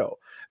aficionado.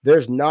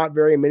 There's not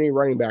very many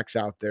running backs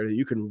out there that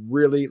you can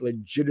really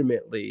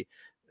legitimately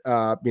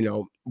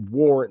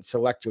warrant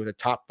selecting with a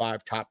top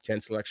 5, top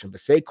 10 selection. But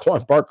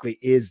Saquon Barkley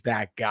is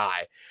that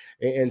guy.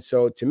 And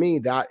so to me,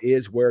 that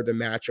is where the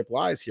matchup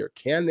lies here.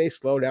 Can they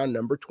slow down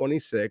number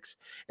 26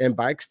 and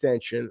by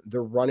extension,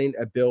 the running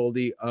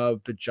ability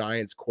of the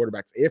Giants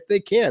quarterbacks? If they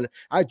can,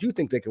 I do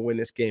think they can win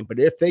this game. But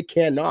if they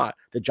cannot,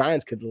 the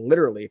Giants could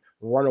literally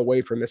run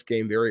away from this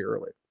game very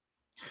early.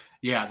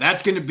 Yeah,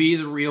 that's going to be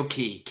the real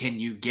key. Can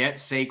you get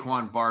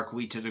Saquon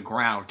Barkley to the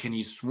ground? Can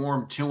you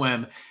swarm to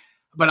him?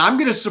 But I'm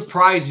going to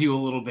surprise you a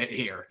little bit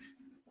here.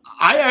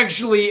 I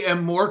actually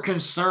am more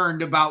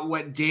concerned about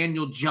what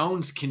Daniel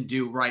Jones can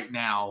do right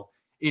now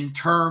in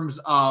terms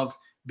of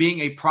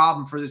being a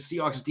problem for the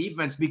Seahawks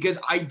defense, because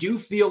I do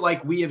feel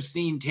like we have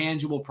seen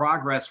tangible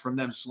progress from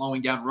them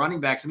slowing down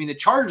running backs. I mean, the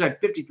Chargers had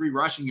 53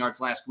 rushing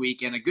yards last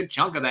week, and a good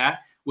chunk of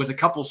that was a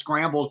couple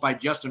scrambles by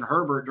Justin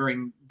Herbert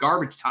during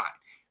garbage time.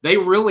 They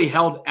really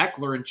held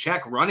Eckler in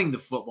check running the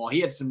football.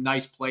 He had some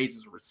nice plays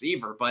as a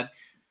receiver, but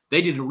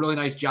they did a really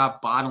nice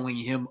job bottling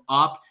him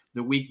up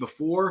the week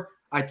before.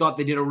 I thought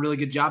they did a really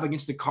good job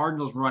against the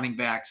Cardinals running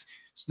backs.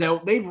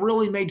 So they've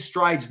really made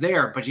strides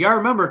there. But you got to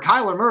remember,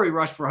 Kyler Murray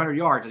rushed for 100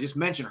 yards. I just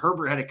mentioned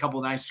Herbert had a couple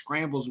of nice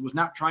scrambles, was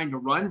not trying to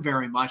run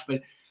very much,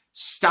 but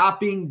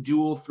stopping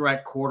dual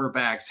threat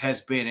quarterbacks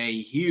has been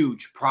a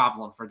huge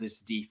problem for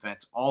this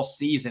defense all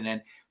season.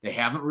 And they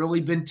haven't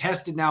really been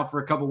tested now for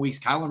a couple of weeks.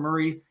 Kyler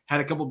Murray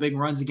had a couple of big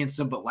runs against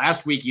them, but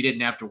last week you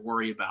didn't have to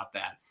worry about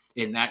that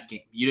in that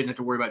game. You didn't have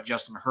to worry about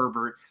Justin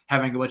Herbert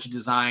having a bunch of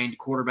designed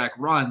quarterback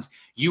runs.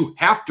 You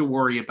have to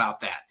worry about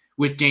that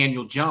with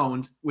Daniel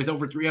Jones, with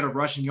over 300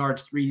 rushing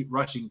yards, 3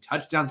 rushing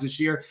touchdowns this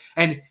year.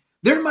 And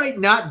there might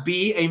not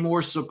be a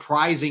more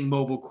surprising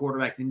mobile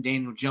quarterback than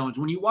Daniel Jones.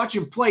 When you watch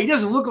him play, he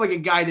doesn't look like a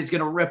guy that's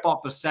going to rip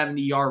off a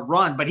 70-yard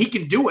run, but he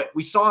can do it.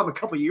 We saw him a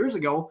couple years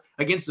ago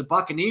against the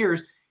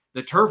Buccaneers.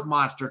 The turf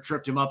monster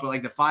tripped him up at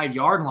like the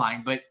 5-yard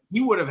line, but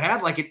he would have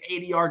had like an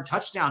 80-yard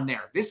touchdown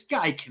there. This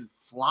guy can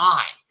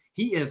fly.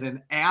 He is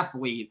an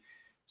athlete.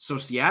 So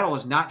Seattle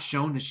has not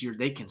shown this year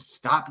they can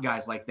stop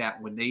guys like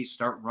that when they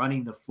start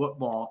running the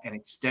football and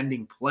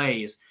extending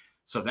plays.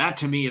 So that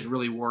to me is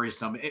really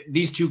worrisome.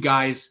 These two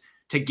guys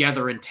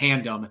together in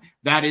tandem,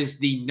 that is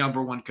the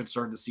number one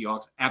concern the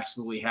Seahawks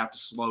absolutely have to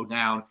slow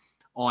down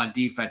on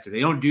defense. If they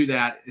don't do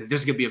that, this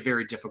is going to be a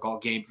very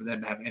difficult game for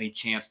them to have any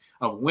chance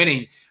of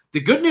winning.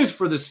 The good news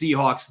for the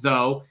Seahawks,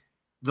 though,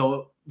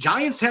 the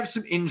Giants have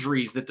some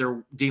injuries that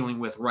they're dealing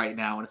with right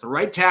now. And at the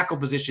right tackle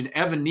position,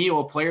 Evan Neal,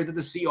 a player that the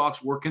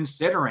Seahawks were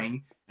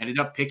considering, ended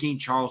up picking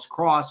Charles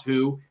Cross,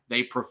 who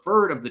they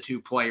preferred of the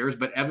two players.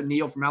 But Evan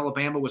Neal from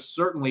Alabama was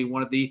certainly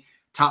one of the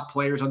top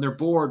players on their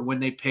board when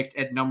they picked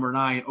at number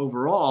 9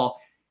 overall.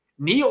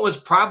 Neal is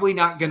probably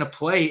not going to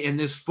play in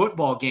this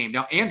football game.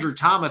 Now, Andrew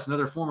Thomas,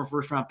 another former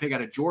first-round pick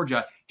out of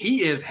Georgia,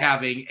 he is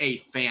having a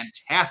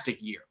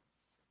fantastic year.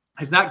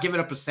 Has not given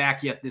up a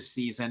sack yet this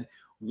season.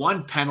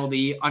 1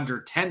 penalty, under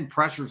 10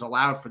 pressures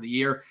allowed for the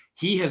year.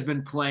 He has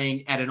been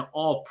playing at an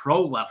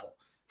all-pro level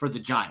for the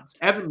Giants.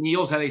 Evan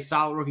Neal's had a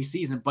solid rookie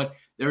season, but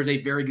there's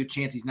a very good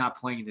chance he's not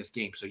playing in this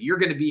game. So you're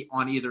going to be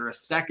on either a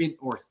second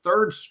or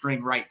third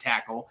string right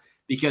tackle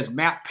because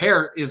Matt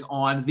Parrott is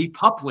on the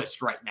PUP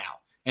list right now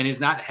and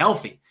is not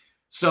healthy.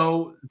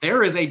 So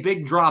there is a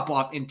big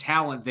drop-off in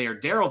talent there.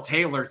 Darrell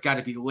Taylor's got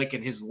to be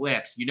licking his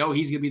lips. You know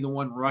he's going to be the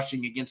one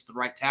rushing against the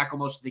right tackle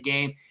most of the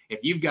game. If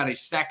you've got a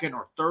second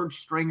or third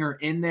stringer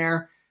in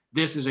there,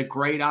 this is a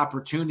great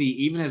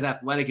opportunity. Even as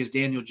athletic as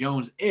Daniel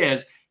Jones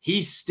is, he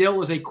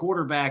still is a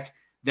quarterback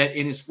that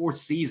in his 4th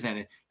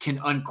season can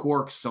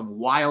uncork some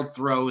wild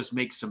throws,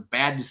 make some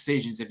bad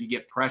decisions if you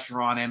get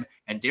pressure on him.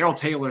 And Darrell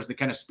Taylor's the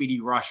kind of speedy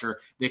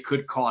rusher that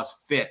could cause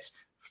fits,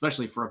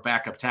 especially for a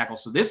backup tackle.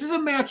 So this is a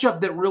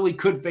matchup that really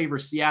could favor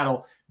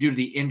Seattle due to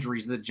the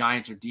injuries that the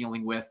Giants are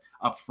dealing with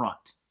up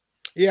front.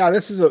 Yeah,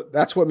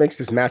 that's what makes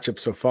this matchup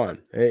so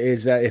fun,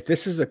 is that if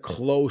this is a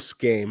close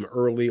game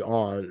early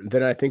on,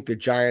 then I think the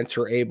Giants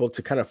are able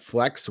to kind of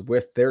flex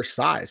with their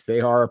size.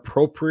 They are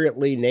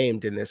appropriately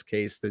named in this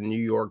case, the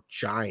New York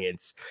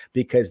Giants,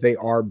 because they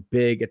are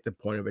big at the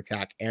point of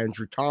attack.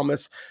 Andrew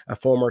Thomas, a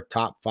former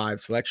top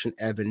 5 selection,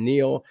 Evan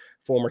Neal,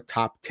 former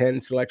top 10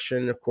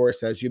 selection. Of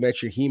course, as you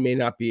mentioned, he may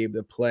not be able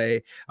to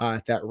play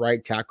at that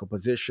right tackle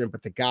position,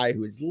 but the guy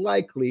who is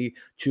likely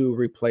to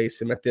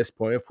replace him at this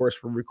point, of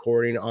course, we're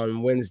recording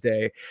on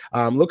Wednesday,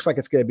 looks like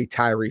it's going to be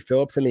Tyree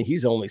Phillips. I mean,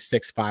 he's only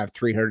 6'5",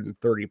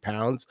 330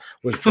 pounds,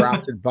 was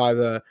drafted by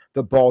the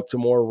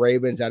Baltimore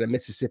Ravens out of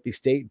Mississippi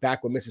State,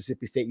 back when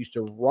Mississippi State used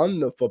to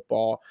run the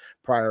football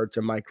prior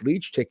to Mike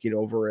Leach taking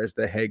over as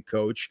the head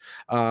coach.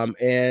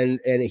 And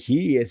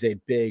he is a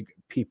big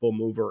people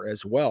mover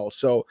as well.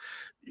 So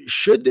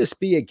should this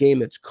be a game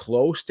that's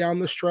close down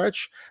the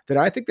stretch, then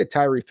I think that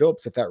Tyree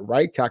Phillips at that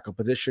right tackle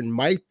position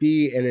might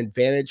be an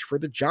advantage for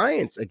the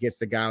Giants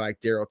against a guy like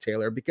Darrell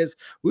Taylor, because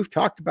we've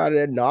talked about it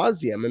ad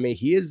nauseum. I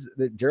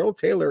mean, Darrell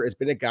Taylor has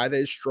been a guy that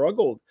has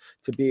struggled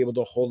to be able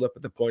to hold up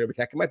at the point of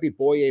attack. It might be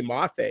Boye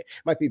Mafe, it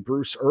might be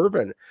Bruce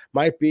Irvin,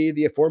 might be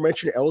the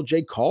aforementioned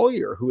LJ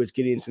Collier, who is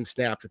getting some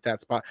snaps at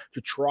that spot to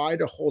try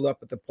to hold up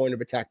at the point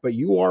of attack. But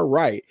you are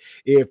right.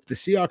 If the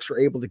Seahawks are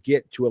able to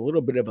get to a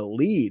little bit of a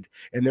lead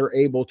and they're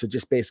able able to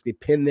just basically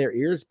pin their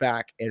ears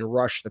back and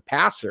rush the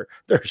passer,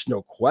 there's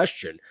no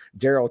question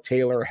Darrell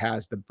Taylor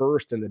has the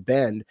burst and the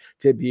bend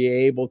to be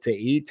able to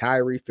eat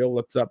Tyree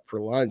Phillips up for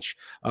lunch.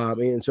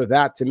 And so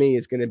that to me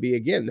is going to be,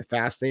 again, the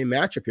fascinating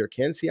matchup here.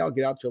 Can Seattle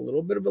get out to a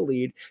little bit of a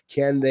lead?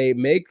 Can they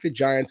make the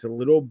Giants a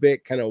little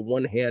bit kind of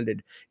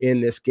one-handed in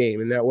this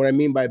game? And that what I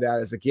mean by that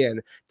is, again,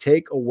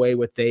 take away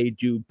what they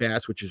do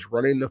best, which is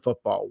running the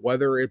football,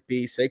 whether it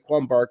be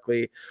Saquon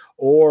Barkley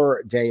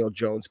or Daniel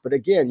Jones. But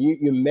again,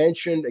 you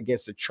mentioned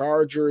against the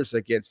Chargers,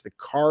 against the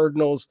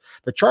Cardinals.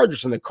 The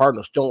Chargers and the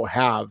Cardinals don't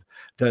have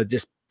the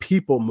just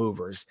people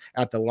movers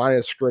at the line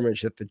of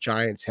scrimmage that the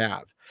Giants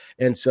have.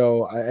 And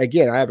so,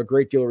 again, I have a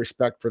great deal of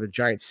respect for the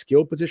Giants'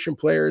 skill position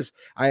players.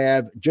 I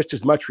have just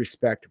as much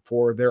respect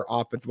for their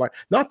offensive line,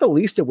 not the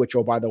least of which,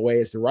 oh, by the way,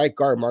 is the right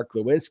guard, Mark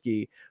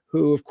Lewinsky,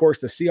 who, of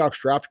course, the Seahawks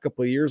drafted a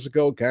couple of years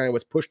ago, kind of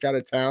was pushed out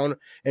of town,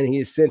 and he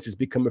has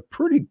become a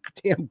pretty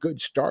damn good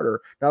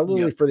starter, not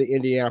only for the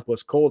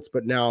Indianapolis Colts,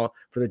 but now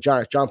for the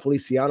Giants. John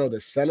Feliciano, the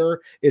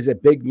center, is a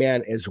big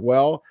man as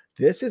well.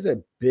 This is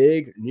a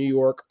big New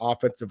York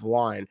offensive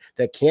line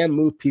that can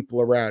move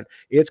people around.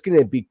 It's going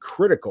to be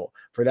critical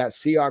for that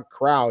Seahawks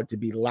crowd to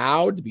be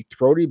loud, to be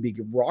throaty, be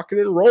rocking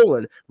and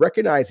rolling,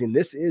 recognizing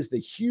this is the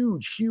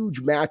huge,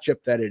 huge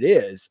matchup that it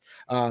is,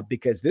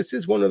 because this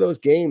is one of those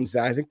games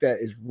that I think that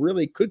is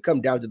really could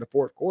come down to the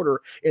fourth quarter,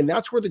 and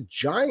that's where the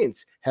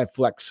Giants have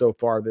flexed so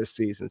far this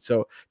season.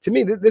 So to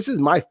me, this is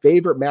my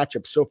favorite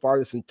matchup so far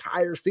this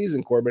entire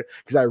season, Corbin,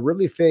 because I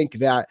really think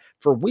that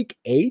for week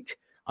 8,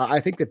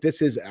 I think that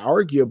this is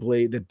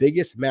arguably the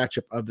biggest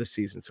matchup of the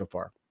season so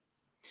far.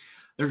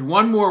 There's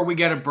one more we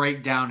got to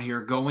break down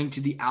here, going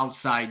to the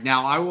outside.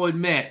 Now, I will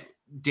admit,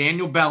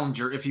 Daniel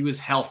Bellinger, if he was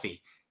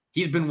healthy,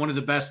 he's been one of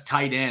the best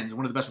tight ends,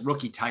 one of the best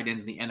rookie tight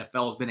ends in the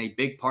NFL, has been a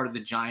big part of the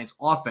Giants'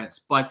 offense.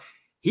 But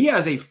he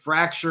has a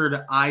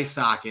fractured eye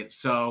socket,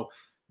 so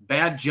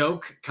bad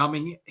joke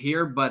coming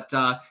here, but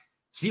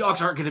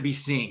Seahawks aren't going to be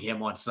seeing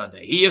him on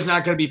Sunday. He is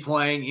not going to be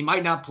playing. He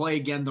might not play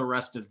again the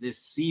rest of this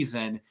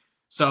season.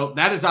 So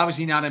that is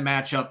obviously not a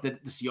matchup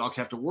that the Seahawks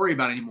have to worry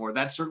about anymore.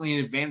 That's certainly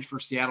an advantage for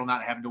Seattle,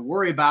 not having to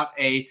worry about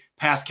a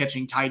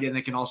pass-catching tight end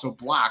that can also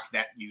block.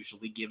 That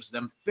usually gives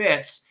them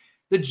fits.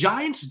 The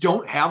Giants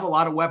don't have a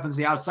lot of weapons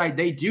on the outside.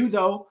 They do,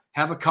 though,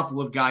 have a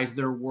couple of guys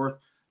that are worth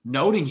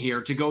noting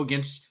here to go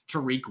against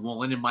Tariq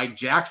Woolen and Mike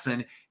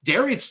Jackson.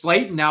 Darius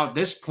Slayton now at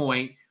this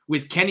point,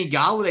 with Kenny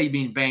Golladay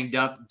being banged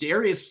up,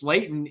 Darius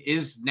Slayton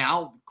is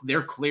now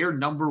their clear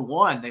number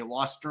one. They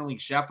lost Sterling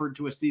Shepard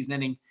to a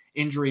season-ending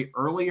injury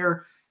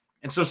earlier.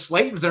 And so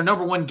Slayton's their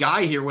number one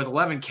guy here with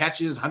 11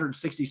 catches,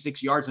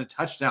 166 yards, and a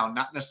touchdown.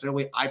 Not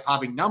necessarily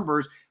eye-popping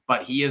numbers,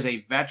 but he is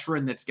a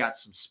veteran that's got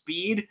some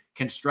speed,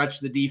 can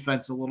stretch the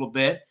defense a little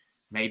bit,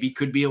 maybe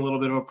could be a little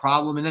bit of a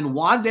problem. And then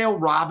Wan'Dale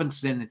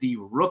Robinson, the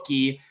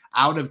rookie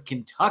out of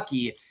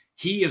Kentucky,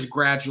 he is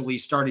gradually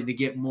starting to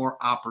get more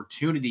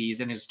opportunities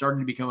and is starting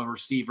to become a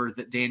receiver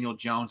that Daniel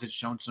Jones has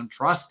shown some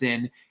trust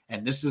in.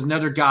 And this is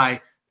another guy,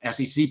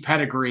 SEC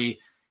pedigree,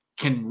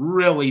 can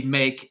really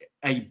make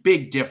a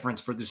big difference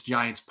for this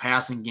Giants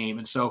passing game.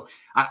 And so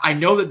I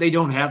know that they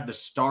don't have the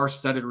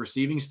star-studded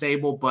receiving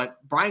stable, but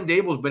Brian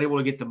Daboll's been able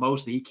to get the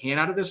most that he can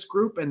out of this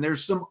group, and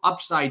there's some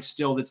upside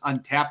still that's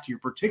untapped here,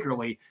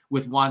 particularly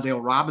with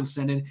Wan'Dale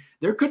Robinson. And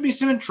there could be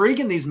some intrigue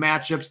in these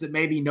matchups that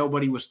maybe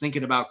nobody was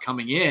thinking about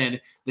coming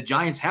in. The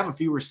Giants have a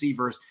few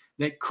receivers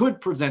that could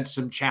present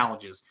some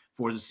challenges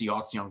for the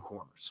Seahawks young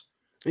corners.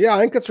 Yeah,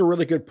 I think that's a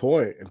really good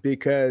point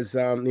because,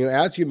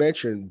 as you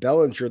mentioned,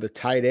 Bellinger, the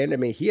tight end, I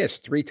mean, he has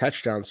 3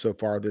 touchdowns so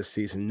far this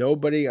season.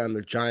 Nobody on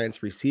the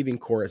Giants receiving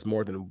core has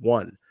more than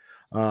 1.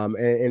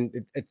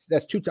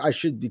 That's 2. I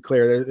should be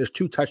clear. There's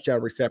 2 touchdown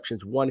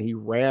receptions. One, he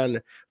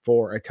ran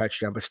for a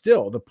touchdown, but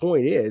still the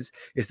point is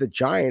the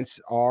Giants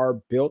are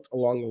built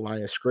along the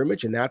line of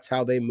scrimmage, and that's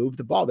how they move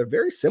the ball. They're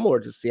very similar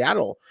to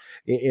Seattle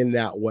in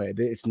that way.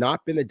 It's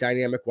not been the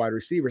dynamic wide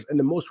receivers and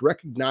the most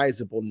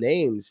recognizable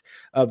names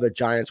of the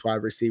Giants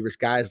wide receivers,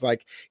 guys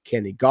like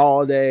Kenny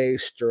Golladay,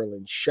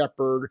 Sterling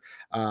Shepard.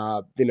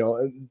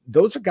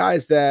 Those are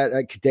guys that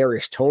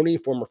Kadarius Toney,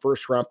 former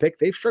first round pick,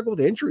 they've struggled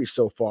with injuries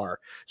so far.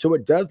 So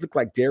it does look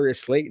like Darius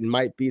Slayton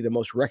might be the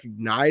most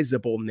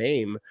recognizable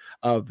name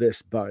of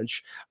this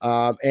bunch.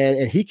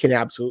 And he can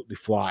absolutely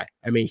fly.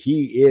 I mean,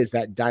 he is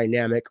that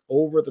dynamic,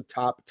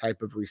 over-the-top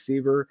type of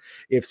receiver.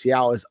 If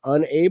Seattle is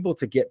unable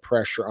to get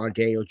pressure on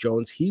Daniel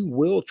Jones, he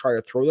will try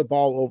to throw the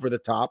ball over the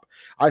top.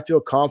 I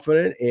feel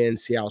confident in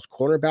Seattle's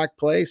cornerback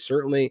play,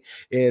 certainly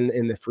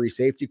in the free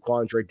safety,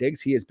 Quandre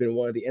Diggs. He has been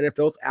one of the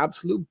NFL's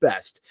absolute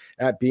best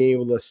at being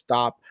able to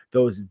stop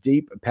those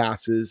deep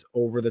passes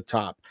over the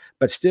top.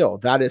 But still,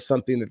 that is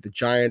something that the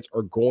Giants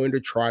are going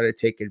to try to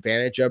take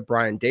advantage of.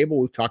 Brian Daboll,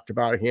 we've talked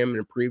about him in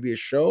a previous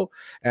show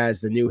as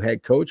the new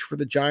head coach for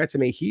the Giants. I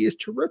mean, he is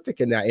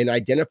terrific in that, in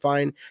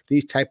identifying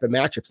these type of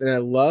matchups. And I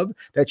love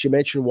that you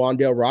mentioned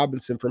Wan'Dale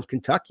Robinson from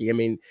Kentucky. I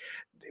mean,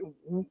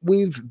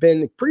 we've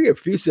been pretty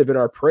effusive in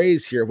our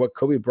praise here of what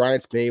Kobe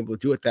Bryant's been able to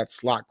do at that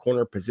slot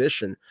corner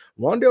position.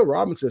 Wan'Dale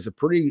Robinson is a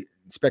pretty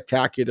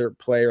spectacular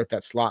player at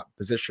that slot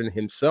position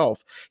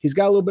himself. He's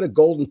got a little bit of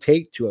Golden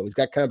Tate to him. He's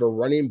got kind of a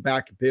running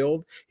back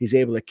build. He's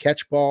able to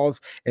catch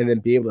balls and then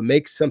be able to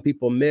make some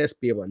people miss,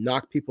 be able to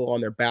knock people on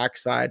their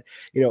backside.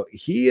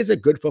 He is a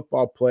good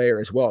football player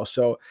as well.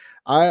 So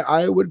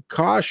I would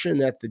caution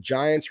that the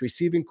Giants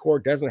receiving corps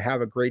doesn't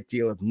have a great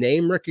deal of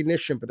name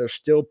recognition, but they're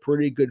still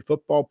pretty good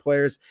football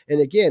players.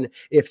 And again,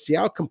 if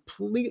Seattle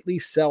completely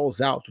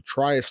sells out to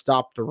try to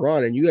stop the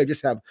run and you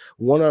just have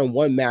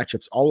one-on-one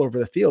matchups all over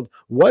the field,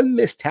 one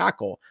missed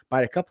tackle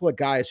by a couple of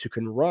guys who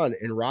can run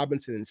in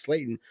Robinson and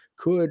Slayton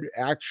could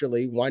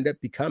actually wind up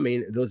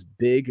becoming those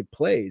big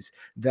plays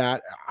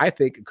that I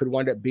think could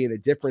wind up being the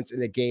difference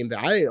in a game that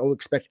I don't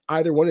expect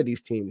either one of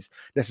these teams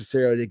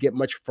necessarily to get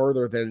much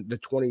further than the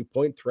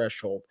 20-point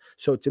threshold.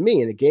 So to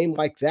me, in a game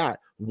like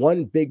that,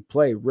 one big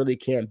play really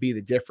can be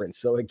the difference.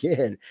 So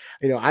again,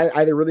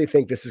 I really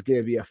think this is going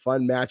to be a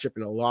fun matchup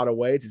in a lot of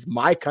ways. It's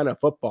my kind of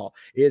football.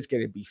 It is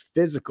going to be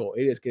physical.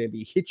 It is going to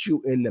be hit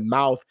you in the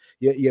mouth.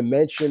 You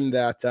mentioned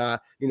that,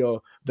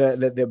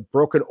 the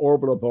broken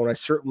orbital bone. I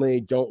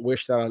certainly don't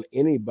wish that on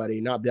anybody,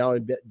 not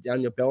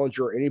Daniel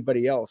Bellinger or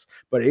anybody else,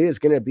 but it is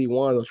going to be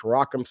one of those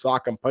rock 'em,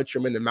 sock 'em, punch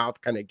 'em in the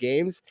mouth kind of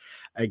games.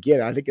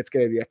 Again, I think it's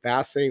going to be a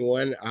fascinating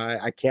one.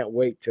 I can't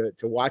wait to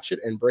watch it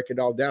and break it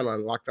all down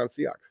on Locked On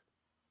Seahawks.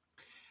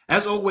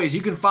 As always,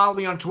 you can follow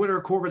me on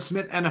Twitter, Corbin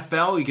Smith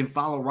NFL. You can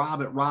follow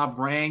Rob at Rob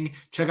Rang.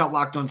 Check out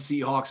Locked On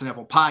Seahawks and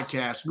Apple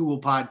Podcasts,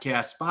 Google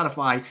Podcasts,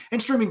 Spotify, and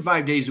streaming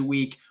 5 days a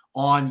week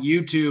on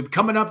YouTube.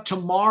 Coming up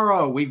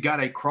tomorrow, we've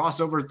got a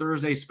crossover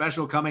Thursday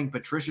special coming.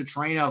 Patricia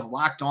Traina of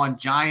Locked On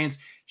Giants.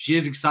 She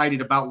is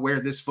excited about where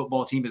this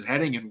football team is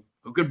heading, and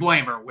who could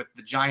blame her with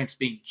the Giants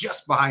being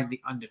just behind the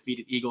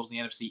undefeated Eagles in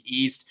the NFC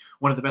East,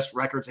 one of the best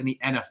records in the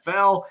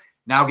NFL.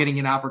 Now getting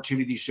an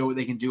opportunity to show what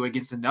they can do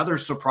against another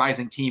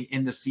surprising team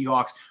in the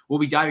Seahawks. We'll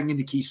be diving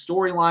into key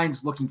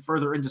storylines, looking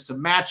further into some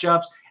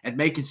matchups, and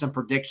making some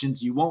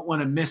predictions. You won't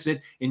want to miss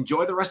it.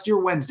 Enjoy the rest of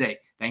your Wednesday.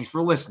 Thanks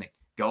for listening.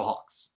 Go Hawks.